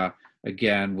 We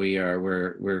again we're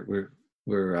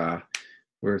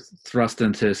thrust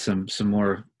into some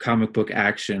more comic book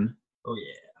action. Oh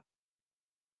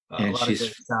yeah, and a lot of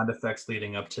good sound effects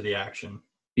leading up to the action.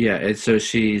 Yeah, and so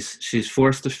she's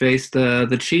forced to face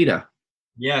the cheetah.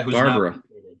 Yeah, who's Barbara.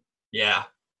 Yeah.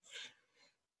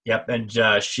 Yep,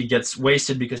 and she gets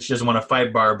wasted because she doesn't want to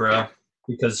fight Barbara,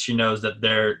 because she knows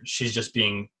that she's just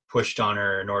being pushed on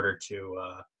her in order to,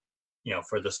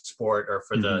 for the sport or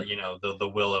for mm-hmm. the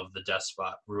will of the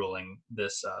despot ruling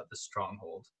this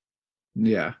stronghold.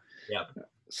 Yeah. Yep.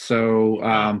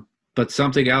 So, but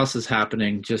something else is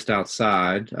happening just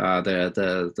outside.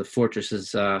 The fortress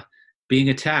is being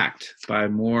attacked by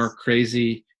more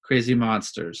crazy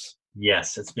monsters.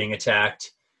 Yes, it's being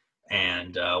attacked,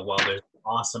 and while there's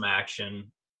awesome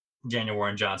action, Daniel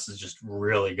Warren Johnson's just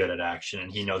really good at action,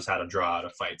 and he knows how to draw out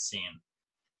a fight scene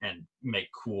and make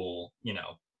cool,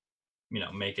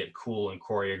 make it cool and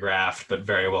choreographed, but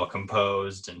very well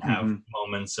composed, and have mm-hmm.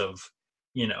 moments of,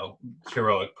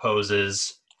 heroic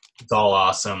poses. It's all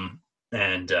awesome.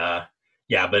 And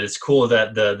but it's cool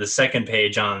that the second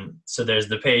page so there's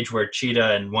the page where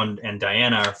Cheetah and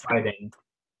Diana are fighting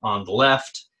on the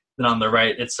left. Then on the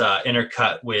right, it's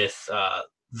intercut with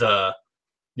the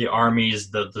armies,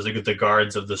 the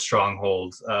guards of the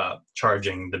stronghold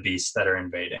charging the beasts that are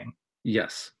invading.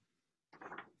 Yes.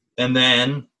 And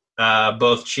then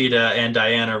both Cheetah and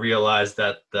Diana realize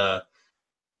that the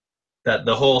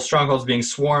whole stronghold's being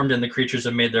swarmed and the creatures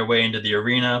have made their way into the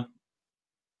arena.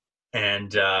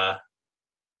 And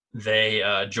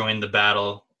they join the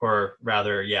battle, or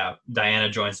rather, Diana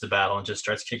joins the battle and just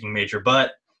starts kicking major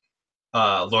butt,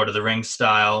 Lord of the Rings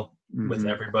style, mm-hmm. with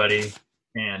everybody.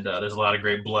 And there's a lot of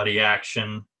great bloody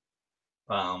action,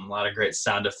 a lot of great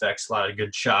sound effects, a lot of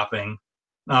good chopping.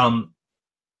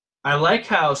 I like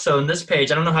how, so in this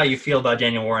page, I don't know how you feel about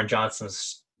Daniel Warren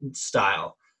Johnson's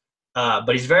style, but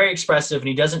he's very expressive,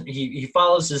 and he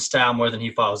follows his style more than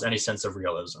he follows any sense of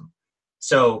realism.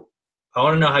 So I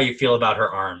want to know how you feel about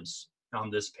her arms on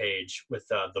this page with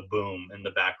the boom in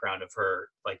the background of her,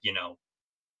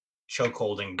 choke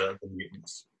holding the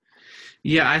mutants.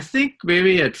 Yeah, I think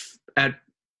maybe at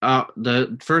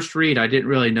the first read I didn't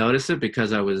really notice it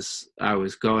because I was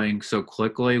going so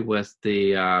quickly with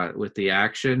the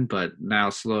action, but now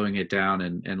slowing it down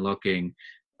and looking,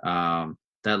 that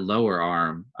lower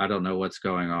arm, I don't know what's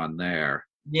going on there.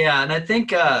 Yeah, and I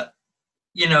think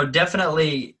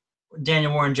definitely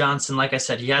Daniel Warren Johnson, like I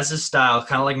said, he has his style,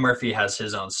 kind of like Murphy has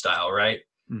his own style, right?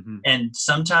 Mm-hmm. And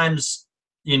sometimes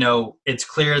it's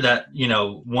clear that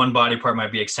one body part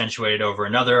might be accentuated over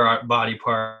another body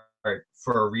part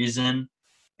for a reason,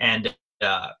 and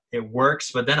it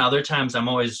works. But then other times I'm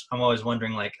always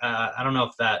wondering, I don't know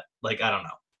if that, I don't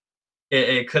know,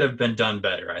 it could have been done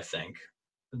better. I think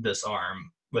this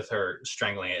arm, with her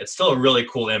strangling it. It's still a really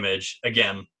cool image.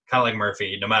 Again, kind of like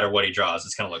Murphy. No matter what he draws,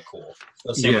 it's gonna look cool.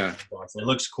 So same Yeah. with Johnson. It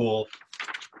looks cool,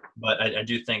 but I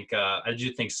do think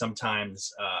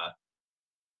sometimes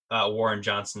Warren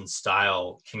Johnson's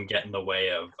style can get in the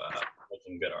way of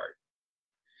making good art.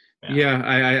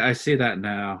 Yeah, I see that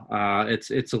now.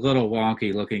 It's a little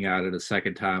wonky looking at it a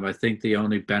second time. I think the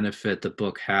only benefit the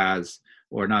book has,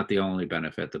 or not the only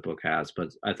benefit the book has,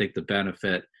 but I think the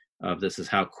benefit of this is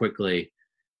how quickly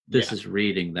this is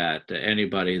reading, that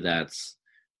anybody that's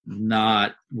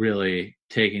not really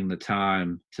taking the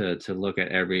time to look at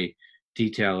every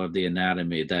detail of the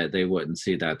anatomy, that they wouldn't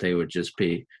see that. They would just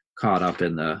be caught up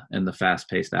in the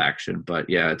fast-paced action. But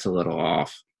yeah, it's a little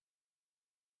off.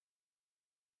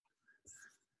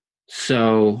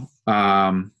 So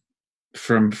from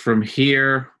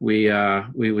here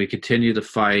we continue the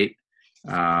fight.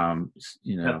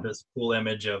 Got this cool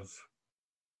image of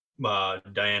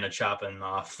Diana chopping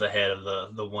off the head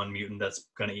of the one mutant that's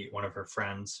going to eat one of her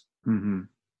friends. Mm-hmm.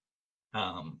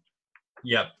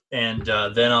 Yep. And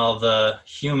then all the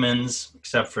humans,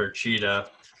 except for Cheetah,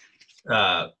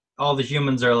 all the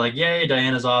humans are like, "Yay,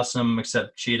 Diana's awesome,"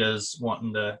 except Cheetah's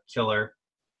wanting to kill her.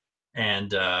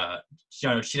 And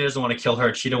Cheetah doesn't want to kill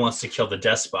her. Cheetah wants to kill the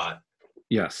despot.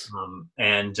 Yes.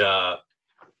 And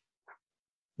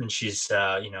she's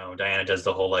Diana does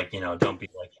the whole don't be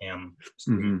like him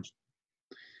speech. Mm-hmm.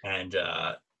 And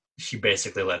she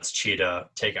basically lets Cheetah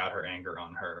take out her anger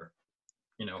on her,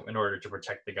 in order to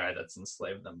protect the guy that's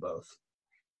enslaved them both.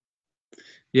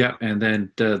 Yeah, and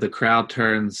then the crowd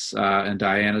turns in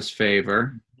Diana's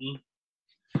favor.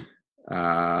 Mm-hmm.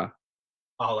 A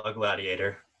la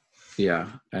Gladiator. Yeah,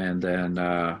 and then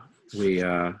the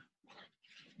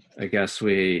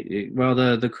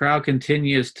crowd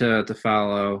continues to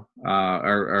follow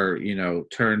or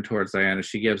turn towards Diana.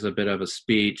 She gives a bit of a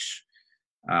speech.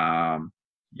 About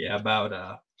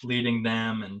leading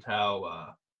them and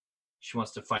how she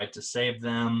wants to fight to save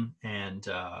them, and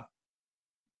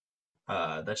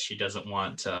that she doesn't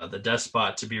want the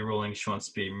despot to be ruling. She wants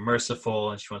to be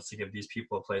merciful, and she wants to give these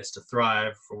people a place to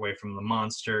thrive away from the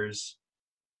monsters.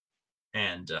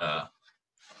 And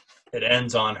it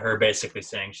ends on her basically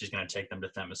saying she's going to take them to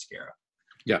Themyscira.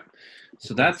 Yeah.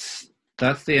 So that's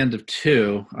the end of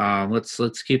 2.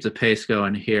 Let's keep the pace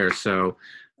going here. So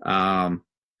so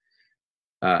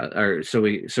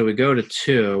we go to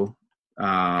 2,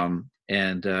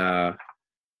 and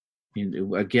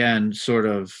again, sort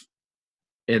of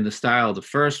in the style of the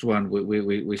first one,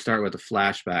 we start with a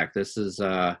flashback. This is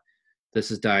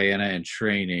Diana in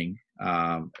training,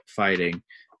 fighting.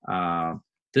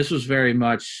 This was very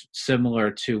much similar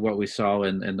to what we saw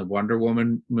in the Wonder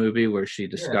Woman movie, where she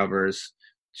discovers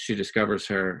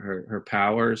her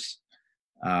powers.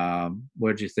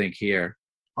 What did you think here?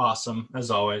 Awesome,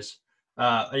 as always.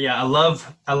 I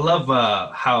love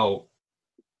how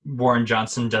Warren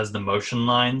Johnson does the motion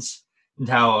lines, and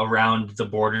how around the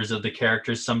borders of the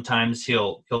characters sometimes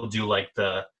he'll do like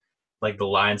the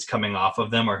lines coming off of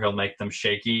them, or he'll make them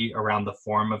shaky around the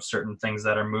form of certain things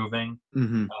that are moving.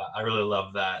 Mm-hmm. I really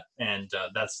love that, and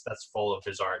that's full of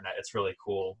his art, and it's really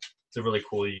cool. It's a really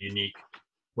cool, unique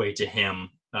way to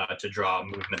him to draw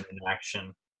movement and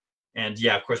action. And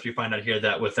of course, we find out here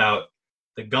that without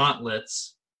the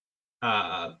gauntlets,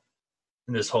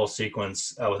 in this whole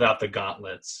sequence, without the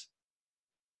gauntlets,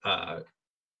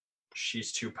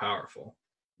 she's too powerful.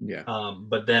 Yeah.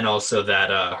 But then also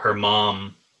that her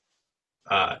mom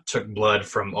took blood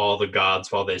from all the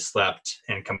gods while they slept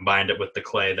and combined it with the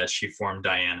clay that she formed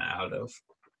Diana out of.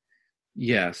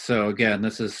 Yeah, so again,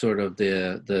 this is sort of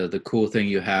the cool thing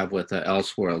you have with the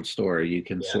Elseworld story. You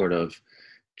can sort of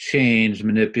change,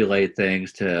 manipulate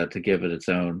things to give it its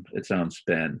own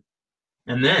spin.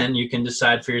 And then you can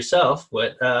decide for yourself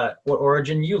what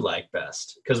origin you like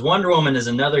best. Because Wonder Woman is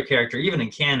another character, even in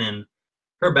canon,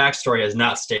 her backstory has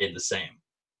not stayed the same.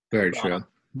 Very true.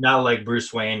 Not like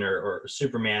Bruce Wayne or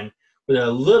Superman, with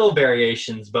a little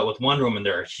variations, but with Wonder Woman,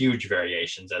 there are huge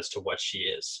variations as to what she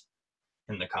is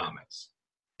in the comics.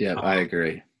 Yeah, I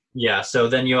agree. Yeah, so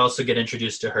then you also get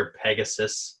introduced to her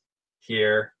Pegasus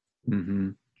here.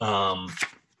 Mm-hmm.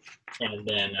 And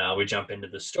then we jump into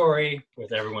the story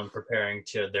with everyone preparing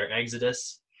to their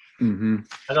exodus. Mm-hmm.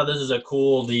 I thought this is a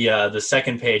cool, the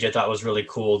second page I thought was really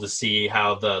cool to see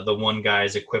how the one guy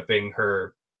is equipping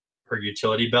her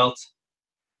utility belt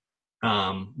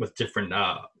with different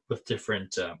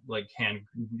like hand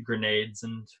grenades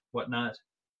and whatnot.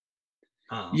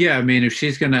 Yeah, I mean, if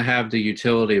she's going to have the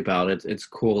utility belt, it's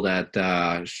cool that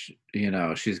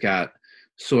she's got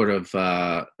sort of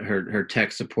her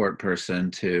tech support person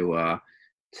to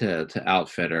to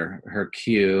outfit her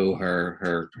cue,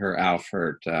 her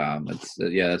outfit. It's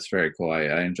yeah, that's very cool.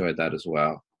 I enjoyed that as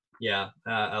well. Yeah,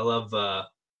 I love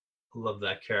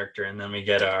that character. And then we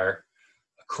get our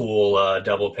cool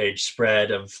double page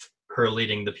spread of her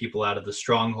leading the people out of the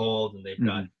stronghold, and they've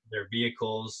got their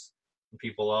vehicles and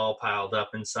people all piled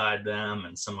up inside them,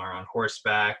 and some are on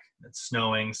horseback. It's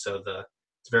snowing, so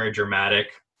it's very dramatic,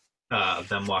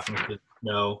 them walking through the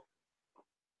snow.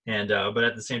 And but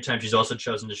at the same time, she's also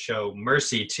chosen to show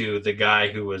mercy to the guy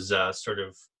who was sort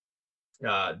of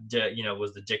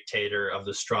was the dictator of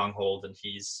the stronghold, and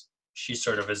she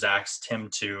sort of has asked him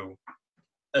to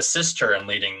assist her in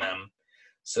leading them,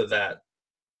 so that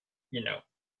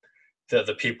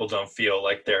the people don't feel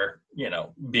like they're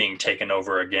being taken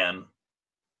over again.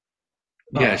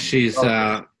 Yeah, she's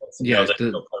the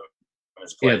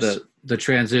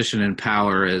transition in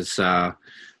power is given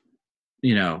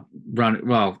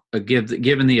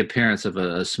the appearance of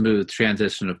a smooth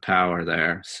transition of power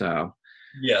there. So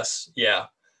yes, yeah.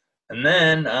 And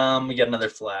then we get another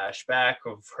flashback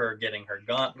of her getting her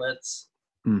gauntlets,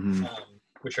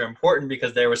 which are important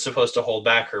because they were supposed to hold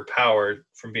back her power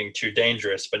from being too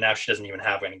dangerous, but now she doesn't even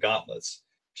have any gauntlets.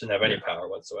 She doesn't have any power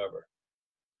whatsoever.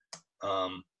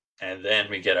 And then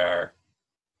we get our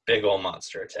big old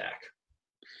monster attack.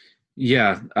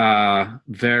 Yeah,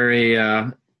 very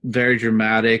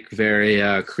dramatic,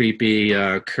 very creepy,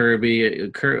 Kirby, a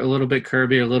little bit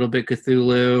Kirby, a little bit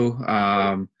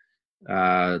Cthulhu.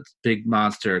 Big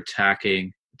monster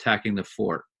attacking the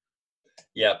fort.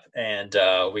 Yep, and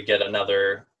we get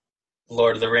another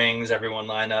Lord of the Rings. Everyone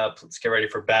line up. Let's get ready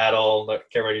for battle.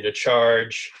 Get ready to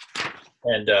charge.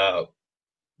 And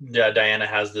Diana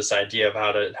has this idea of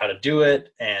how to do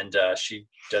it, and she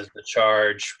does the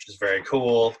charge, which is very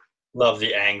cool. Love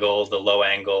the angle, the low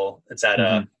angle. It's at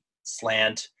a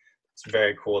slant. It's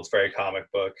very cool. It's very comic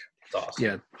book. It's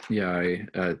awesome.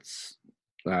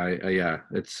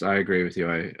 I agree with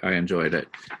you. I enjoyed it.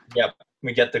 Yep.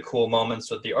 We get the cool moments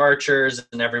with the archers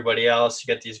and everybody else. You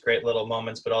get these great little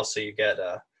moments, but also you get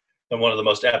one of the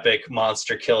most epic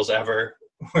monster kills ever,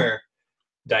 where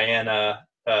Diana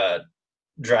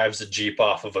drives a jeep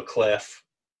off of a cliff,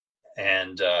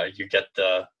 and you get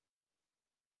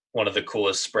one of the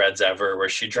coolest spreads ever, where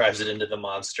she drives it into the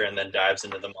monster and then dives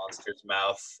into the monster's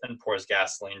mouth and pours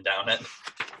gasoline down it.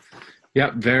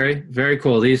 Yep, very, very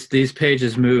cool. These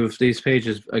pages move. These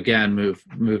pages again move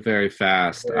very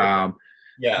fast.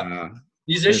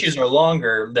 These issues are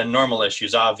longer than normal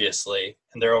issues, obviously,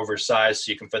 and they're oversized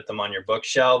so you can fit them on your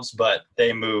bookshelves. But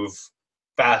they move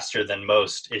faster than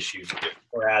most issues do,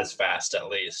 or as fast at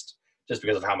least, just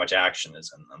because of how much action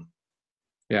is in them.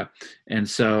 Yeah, and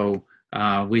so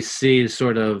we see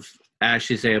sort of as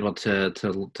she's able to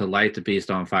light the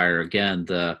beast on fire again,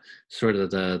 the sort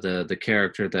of the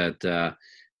character that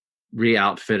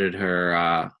re-outfitted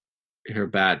her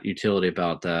bat utility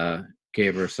belt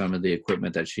gave her some of the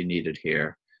equipment that she needed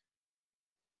here.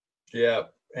 Yeah,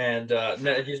 and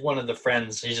he's one of the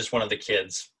friends. He's just one of the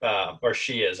kids, or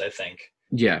she is, I think.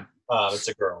 Yeah, it's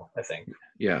a girl, I think.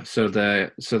 Yeah, so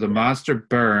the monster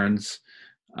burns.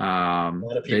 A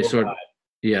lot of people die.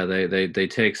 Yeah, they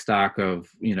take stock of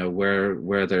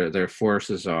where their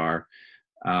forces are.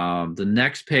 The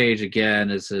next page again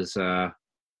is another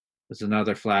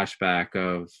flashback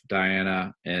of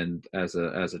Diana and as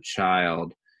a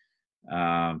child,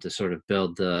 to sort of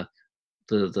build the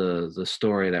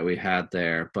story that we had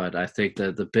there. But I think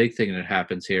that the big thing that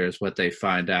happens here is what they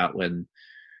find out when,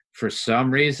 for some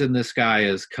reason, this guy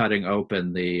is cutting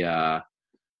open the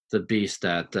beast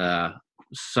that.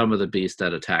 Some of the beasts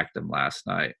that attacked them last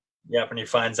night. Yep, and he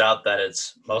finds out that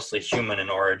it's mostly human in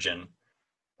origin,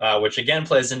 which again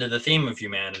plays into the theme of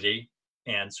humanity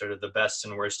and sort of the best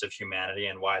and worst of humanity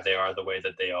and why they are the way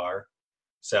that they are.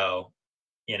 So,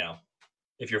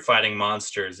 if you're fighting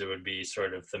monsters, it would be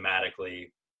sort of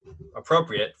thematically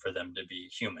appropriate for them to be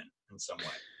human in some way.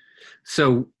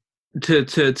 So,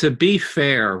 to be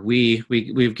fair,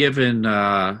 we've given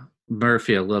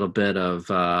Murphy a little bit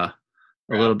of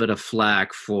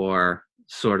flack for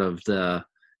sort of the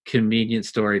convenient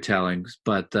storytelling,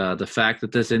 but the fact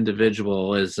that this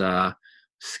individual is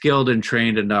skilled and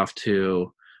trained enough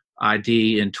to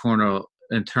ID internal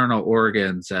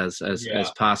organs as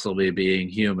possibly being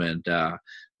human,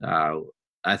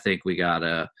 I think we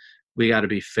gotta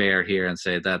be fair here and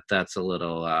say that that's a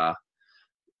little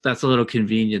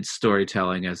convenient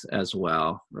storytelling as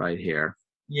well right here.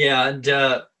 Yeah, and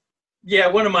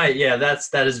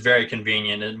that is very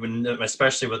convenient, and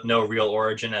especially with no real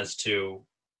origin as to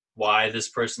why this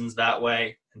person's that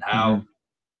way and how.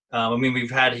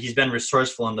 He's been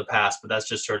resourceful in the past, but that's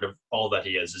just sort of all that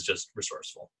he is just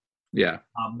resourceful. Yeah.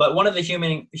 But one of the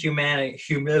human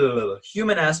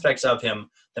aspects of him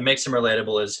that makes him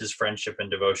relatable is his friendship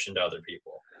and devotion to other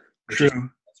people, which is True.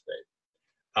 that's great.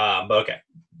 But okay,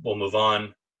 we'll move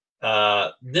on.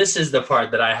 This is the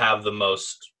part that I have the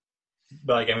most,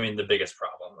 the biggest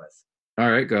problem with. All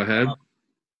right, go ahead.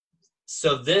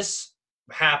 So this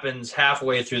happens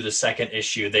halfway through the second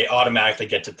issue. They automatically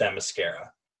get to Themyscira.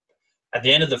 At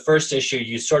the end of the first issue,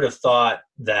 you sort of thought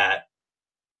that,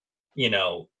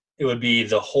 it would be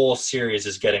the whole series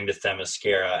is getting to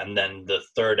Themyscira, and then the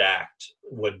third act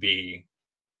would be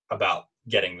about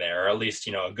getting there, or at least,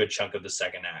 a good chunk of the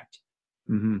second act.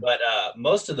 Mm-hmm. But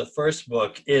most of the first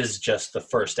book is just the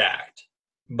first act.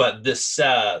 But this,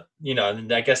 I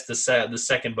guess the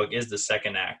second book is the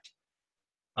second act.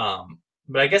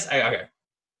 But I guess I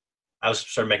was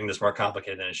sort of making this more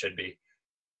complicated than it should be.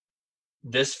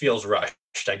 This feels rushed,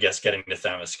 I guess, getting to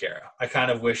Themyscira. I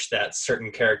kind of wish that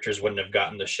certain characters wouldn't have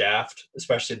gotten the shaft,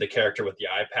 especially the character with the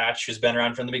eye patch who's been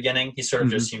around from the beginning. He sort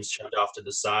of just seems shoved off to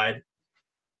the side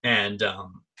and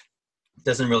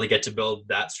doesn't really get to build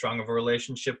that strong of a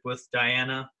relationship with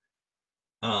Diana.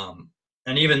 And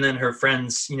even then her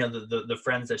friends, the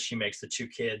friends that she makes, the two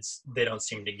kids, they don't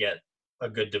seem to get a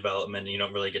good development. You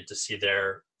don't really get to see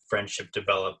their friendship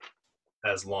develop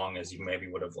as long as you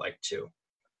maybe would have liked to.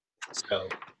 So,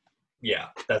 yeah,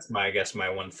 that's my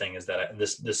one thing is that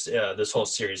this whole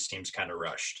series seems kind of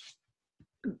rushed.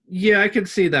 Yeah, I can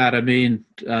see that. I mean,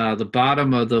 the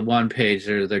bottom of the one page,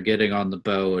 they're getting on the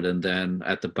boat, and then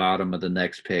at the bottom of the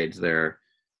next page, they're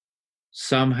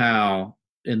somehow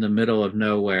in the middle of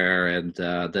nowhere, and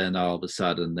then all of a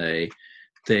sudden they're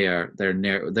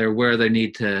where they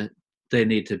need to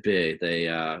be.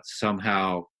 They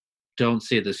somehow don't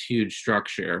see this huge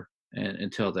structure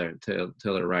until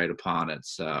they're right upon it.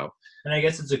 So, and I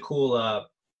guess it's a cool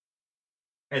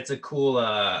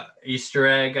Easter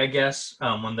egg, I guess.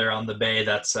 When they're on the bay,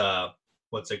 that's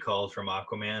what's it called from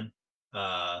Aquaman?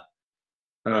 The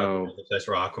place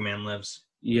where Aquaman lives.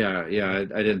 Yeah, I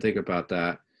didn't think about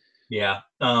that. Yeah,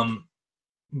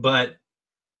 but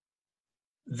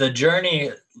the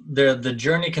journey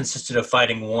consisted of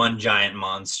fighting one giant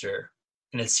monster,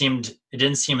 and it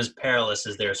didn't seem as perilous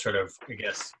as they're sort of, I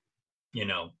guess,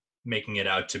 making it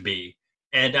out to be.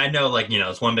 And I know,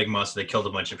 it's one big monster that killed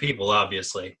a bunch of people,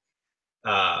 obviously.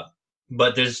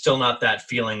 But there's still not that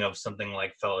feeling of something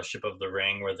like Fellowship of the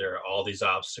Ring, where there are all these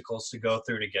obstacles to go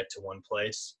through to get to one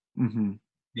place. Mm-hmm.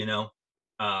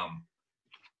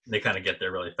 They kind of get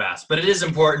there really fast. But it is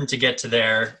important to get to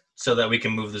there so that we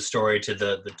can move the story to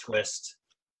the twist.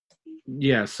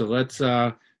 Yeah, so let's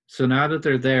so now that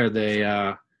they're there, they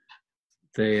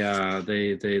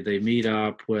meet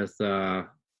up with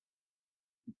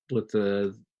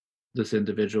this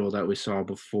individual that we saw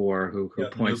before who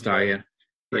points Diana.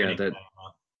 Yeah,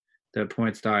 that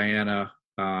points Diana.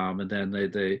 And then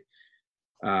they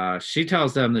she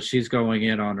tells them that she's going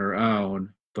in on her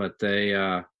own, but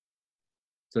they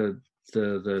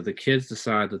the kids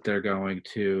decide that they're going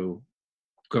to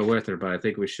go with her. But I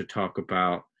think we should talk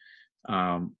about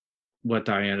what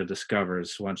Diana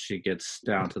discovers once she gets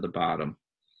down to the bottom.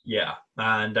 Yeah,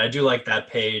 and I do like that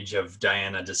page of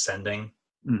Diana descending.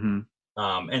 Mm-hmm.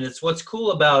 And it's what's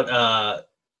cool about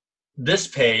this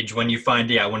page when you find,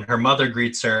 when her mother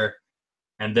greets her,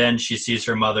 and then she sees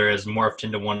her mother has morphed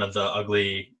into one of the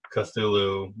ugly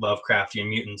Cthulhu Lovecraftian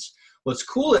mutants. What's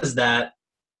cool is that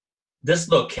this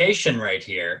location right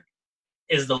here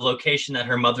is the location that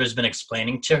her mother has been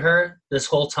explaining to her this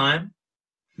whole time.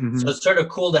 Mm-hmm. So it's sort of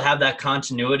cool to have that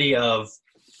continuity of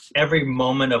every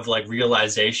moment of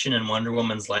realization in Wonder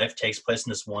Woman's life takes place in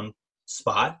this one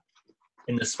spot,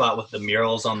 in the spot with the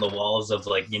murals on the walls of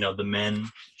the men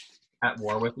at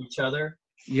war with each other.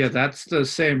 Yeah, that's the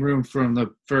same room from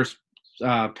the first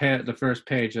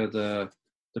page of the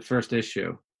first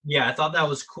issue. Yeah, I thought that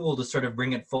was cool to sort of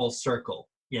bring it full circle,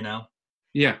 Yeah.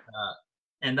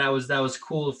 And that was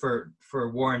cool for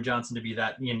Warren Johnson to be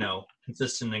that,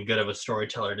 consistent and good of a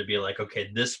storyteller, to be like,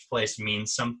 okay, this place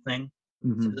means something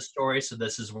to the story, so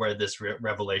this is where this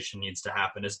revelation needs to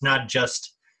happen. It's not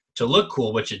just to look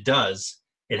cool, which it does.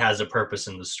 It has a purpose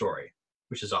in the story,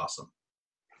 which is awesome.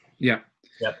 Yeah.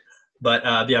 Yep. But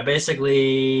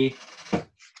basically,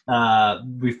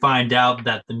 we find out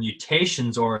that the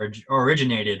mutations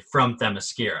originated from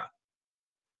Themyscira.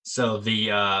 So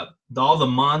all the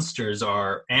monsters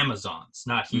are Amazons,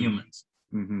 not humans.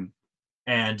 Mm-hmm.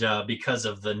 And because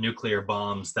of the nuclear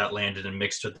bombs that landed and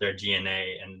mixed with their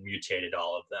DNA and mutated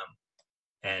all of them.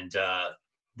 And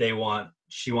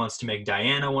she wants to make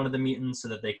Diana one of the mutants so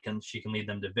that she can lead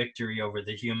them to victory over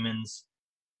the humans.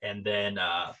 and then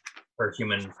her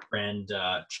human friend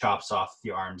chops off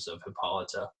the arms of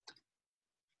Hippolyta,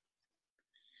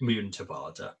 mutant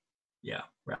Hippolyta. Yeah,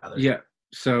 rather. Yeah.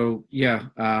 So yeah,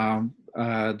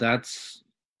 that's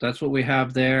what we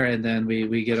have there, and then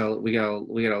we get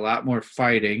a lot more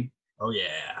fighting. Oh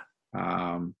yeah.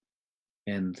 Um,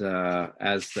 and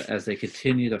as they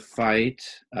continue to fight,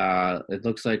 it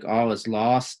looks like all is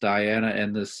lost. Diana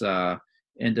and this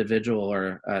individual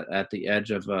are at the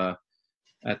edge of a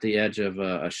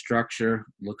structure.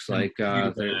 Looks like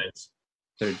they're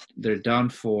done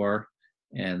for,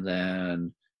 and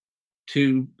then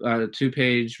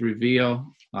two-page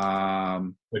reveal.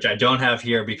 Which I don't have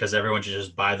here because everyone should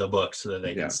just buy the book so that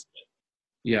they can see it.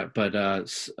 Yeah, but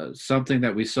something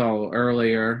that we saw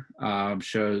earlier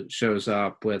shows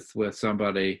up with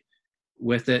somebody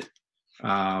with it.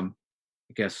 I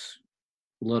guess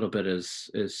a little bit is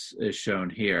shown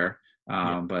here,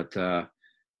 but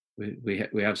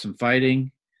we have some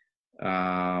fighting.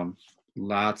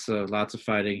 Lots of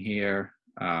fighting here.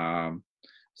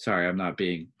 Sorry, I'm not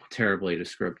being terribly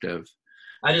descriptive.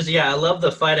 I love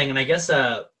the fighting, and I guess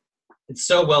it's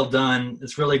so well done.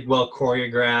 It's really well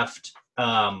choreographed.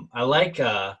 I like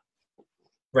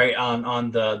right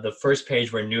on the first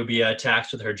page where Nubia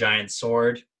attacks with her giant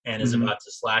sword and is about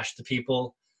to slash the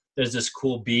people. There's this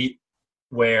cool beat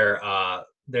where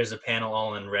there's a panel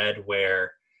all in red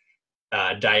where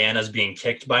Diana's being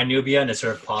kicked by Nubia, and it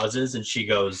sort of pauses, and she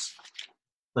goes,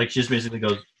 like, she just basically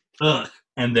goes, ugh.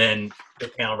 And then the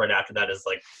panel right after that is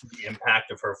like the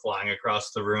impact of her flying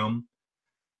across the room.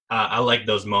 I like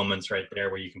those moments right there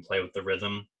where you can play with the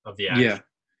rhythm of the action.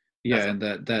 Yeah, and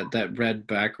that red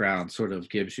background sort of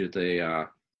gives you the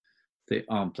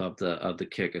oomph of the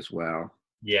kick as well.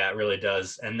 Yeah, it really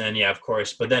does. And then of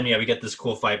course, but then we get this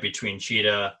cool fight between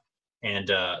Cheetah and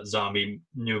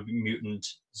mutant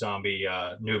zombie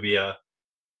Nubia,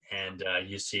 and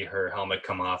you see her helmet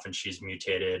come off, and she's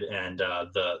mutated, and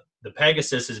the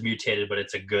Pegasus is mutated, but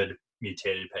it's a good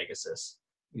mutated Pegasus.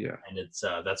 Yeah, and it's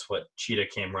that's what Cheetah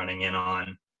came running in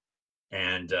on,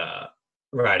 and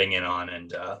riding in on,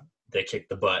 and they kicked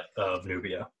the butt of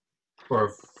Nubia,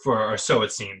 or so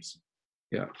it seems.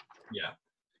 Yeah.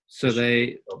 So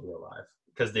they'll be alive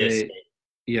because they escape.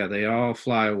 Yeah, they all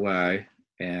fly away,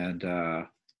 and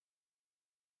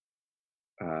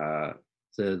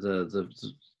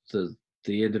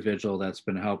the individual that's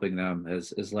been helping them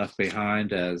is left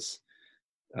behind as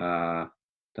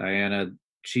Diana,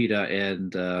 Cheetah,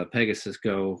 and Pegasus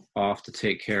go off to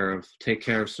take care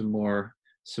of some more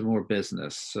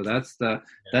business. So that's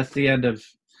the end of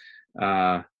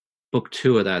book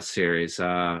 2 of that series.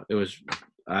 It was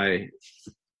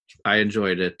I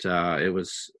enjoyed it. It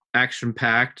was action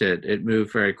packed. It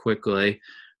moved very quickly.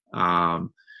 I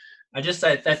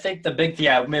think the big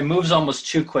it moves almost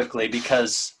too quickly,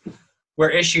 because where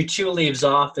issue 2 leaves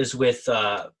off is with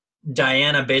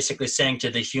Diana basically saying to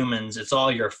the humans, "It's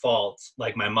all your fault,"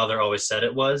 like my mother always said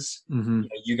it was. Mm-hmm.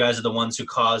 You guys are the ones who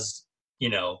caused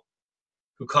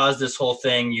this whole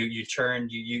thing.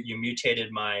 You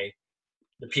mutated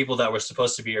the people that were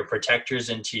supposed to be your protectors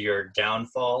into your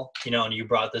downfall, and you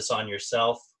brought this on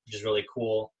yourself, which is really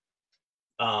cool.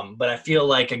 But I feel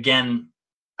like, again,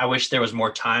 I wish there was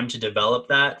more time to develop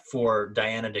that for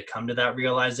Diana to come to that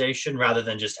realization, rather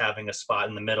than just having a spot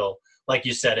in the middle. Like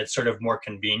you said, it's sort of more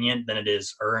convenient than it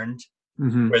is earned,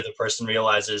 where the person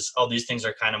realizes, oh, these things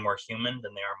are kind of more human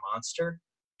than they are monster.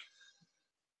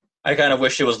 I kind of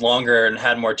wish it was longer and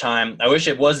had more time. I wish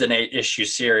it was an 8-issue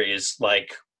series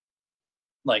like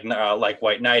White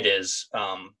Knight is,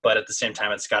 but at the same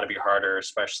time, it's got to be harder,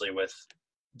 especially with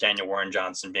Daniel Warren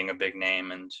Johnson being a big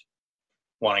name and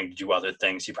wanting to do other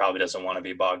things. He probably doesn't want to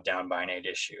be bogged down by an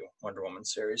 8-issue Wonder Woman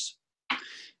series.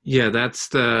 Yeah, that's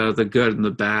the good and the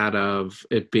bad of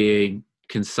it being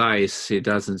concise. He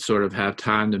doesn't sort of have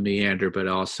time to meander, but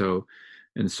also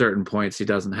in certain points he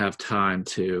doesn't have time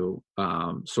to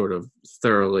sort of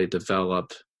thoroughly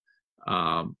develop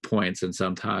points, and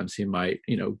sometimes he might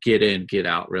get in, get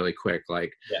out really quick.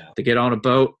 Like to get on a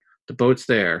boat, the boat's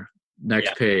there.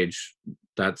 Next page,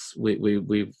 that's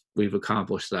we've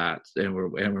accomplished that, and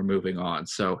we're moving on.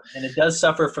 So, and it does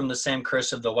suffer from the same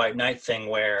curse of the White Knight thing,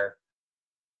 where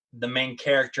the main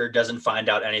character doesn't find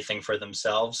out anything for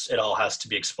themselves. It all has to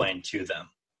be explained to them,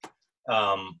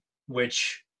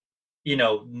 which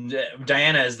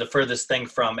Diana is the furthest thing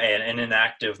from an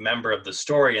inactive member of the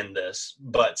story in this,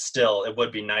 but still, it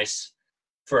would be nice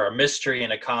for a mystery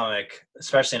in a comic,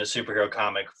 especially in a superhero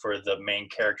comic, for the main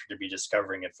character to be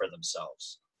discovering it for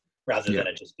themselves, rather than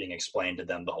it just being explained to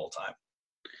them the whole time.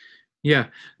 Yeah.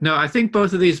 No, I think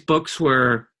both of these books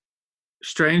were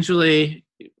strangely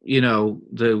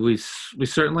we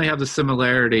certainly have the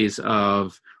similarities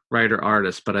of writer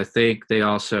artist, but I think they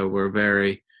also were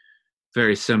very,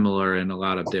 very similar in a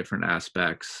lot of different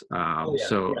aspects. Oh yeah,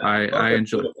 So yeah. Both I are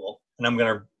enjoy. beautiful, and I'm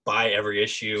gonna buy every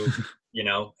issue,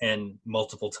 and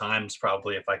multiple times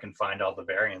probably if I can find all the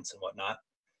variants and whatnot.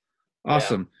 Yeah.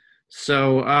 Awesome.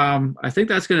 So I think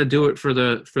that's going to do it for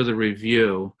the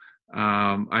review.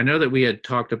 I know that we had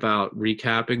talked about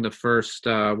recapping the first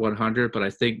 100, but I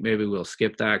think maybe we'll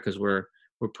skip that because we're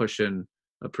pushing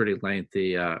a pretty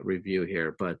lengthy review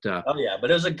here. But Oh yeah, but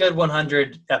it was a good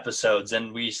 100 episodes,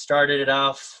 and we started it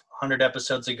off 100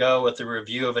 episodes ago with a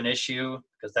review of an issue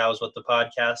because that was what the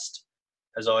podcast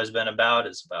has always been about.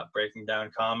 Is about breaking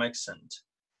down comics, and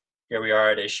here we are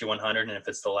at issue 100. And if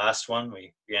it's the last one,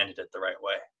 we ended it the right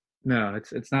way. no,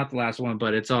 it's not the last one,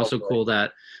 but it's also Hopefully. cool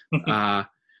that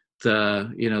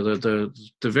the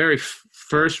very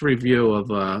first review of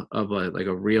a like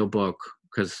a real book,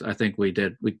 because I think we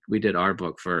did our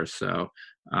book first, so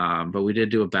but we did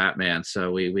do a Batman,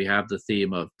 so we have the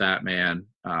theme of Batman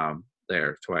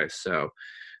there twice. So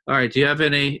all right, do you have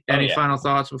any Yeah. final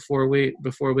thoughts before we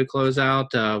close out?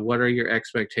 What are your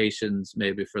expectations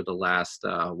maybe for the last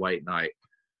White Knight?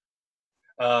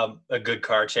 A good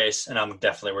car chase, and we're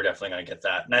definitely going to get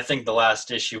that. And I think the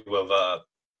last issue of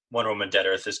Wonder Woman Dead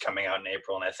Earth is coming out in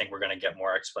April, and I think we're going to get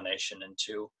more explanation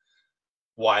into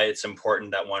why it's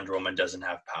important that Wonder Woman doesn't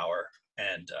have power.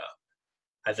 And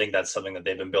I think that's something that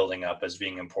they've been building up as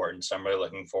being important. So I'm really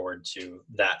looking forward to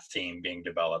that theme being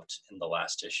developed in the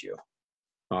last issue.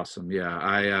 Awesome.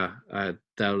 Yeah,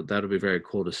 that'll be very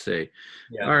cool to see.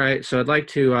 Yeah. All right, so I'd like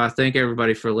to thank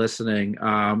everybody for listening.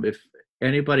 If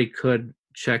anybody could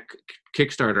check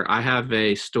Kickstarter, I have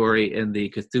a story in the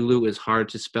Cthulhu is Hard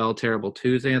to Spell Terrible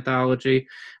Twos anthology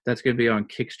that's going to be on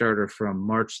Kickstarter from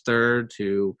March 3rd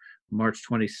to March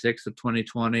 26th of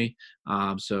 2020.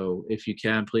 So if you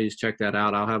can, please check that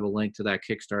out. I'll have a link to that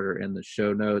Kickstarter in the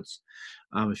show notes.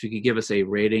 If you could give us a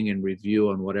rating and review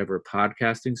on whatever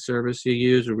podcasting service you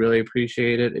use, we really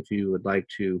appreciate it. If you would like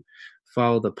to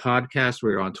follow the podcast,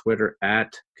 we're on Twitter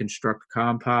at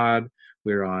ConstructCompod.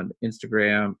 We're on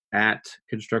Instagram at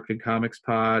Constructed Comics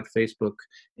Pod, Facebook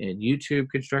and YouTube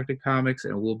Constructed Comics,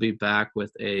 and we'll be back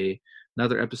with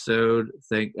another episode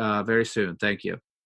very soon. Thank you.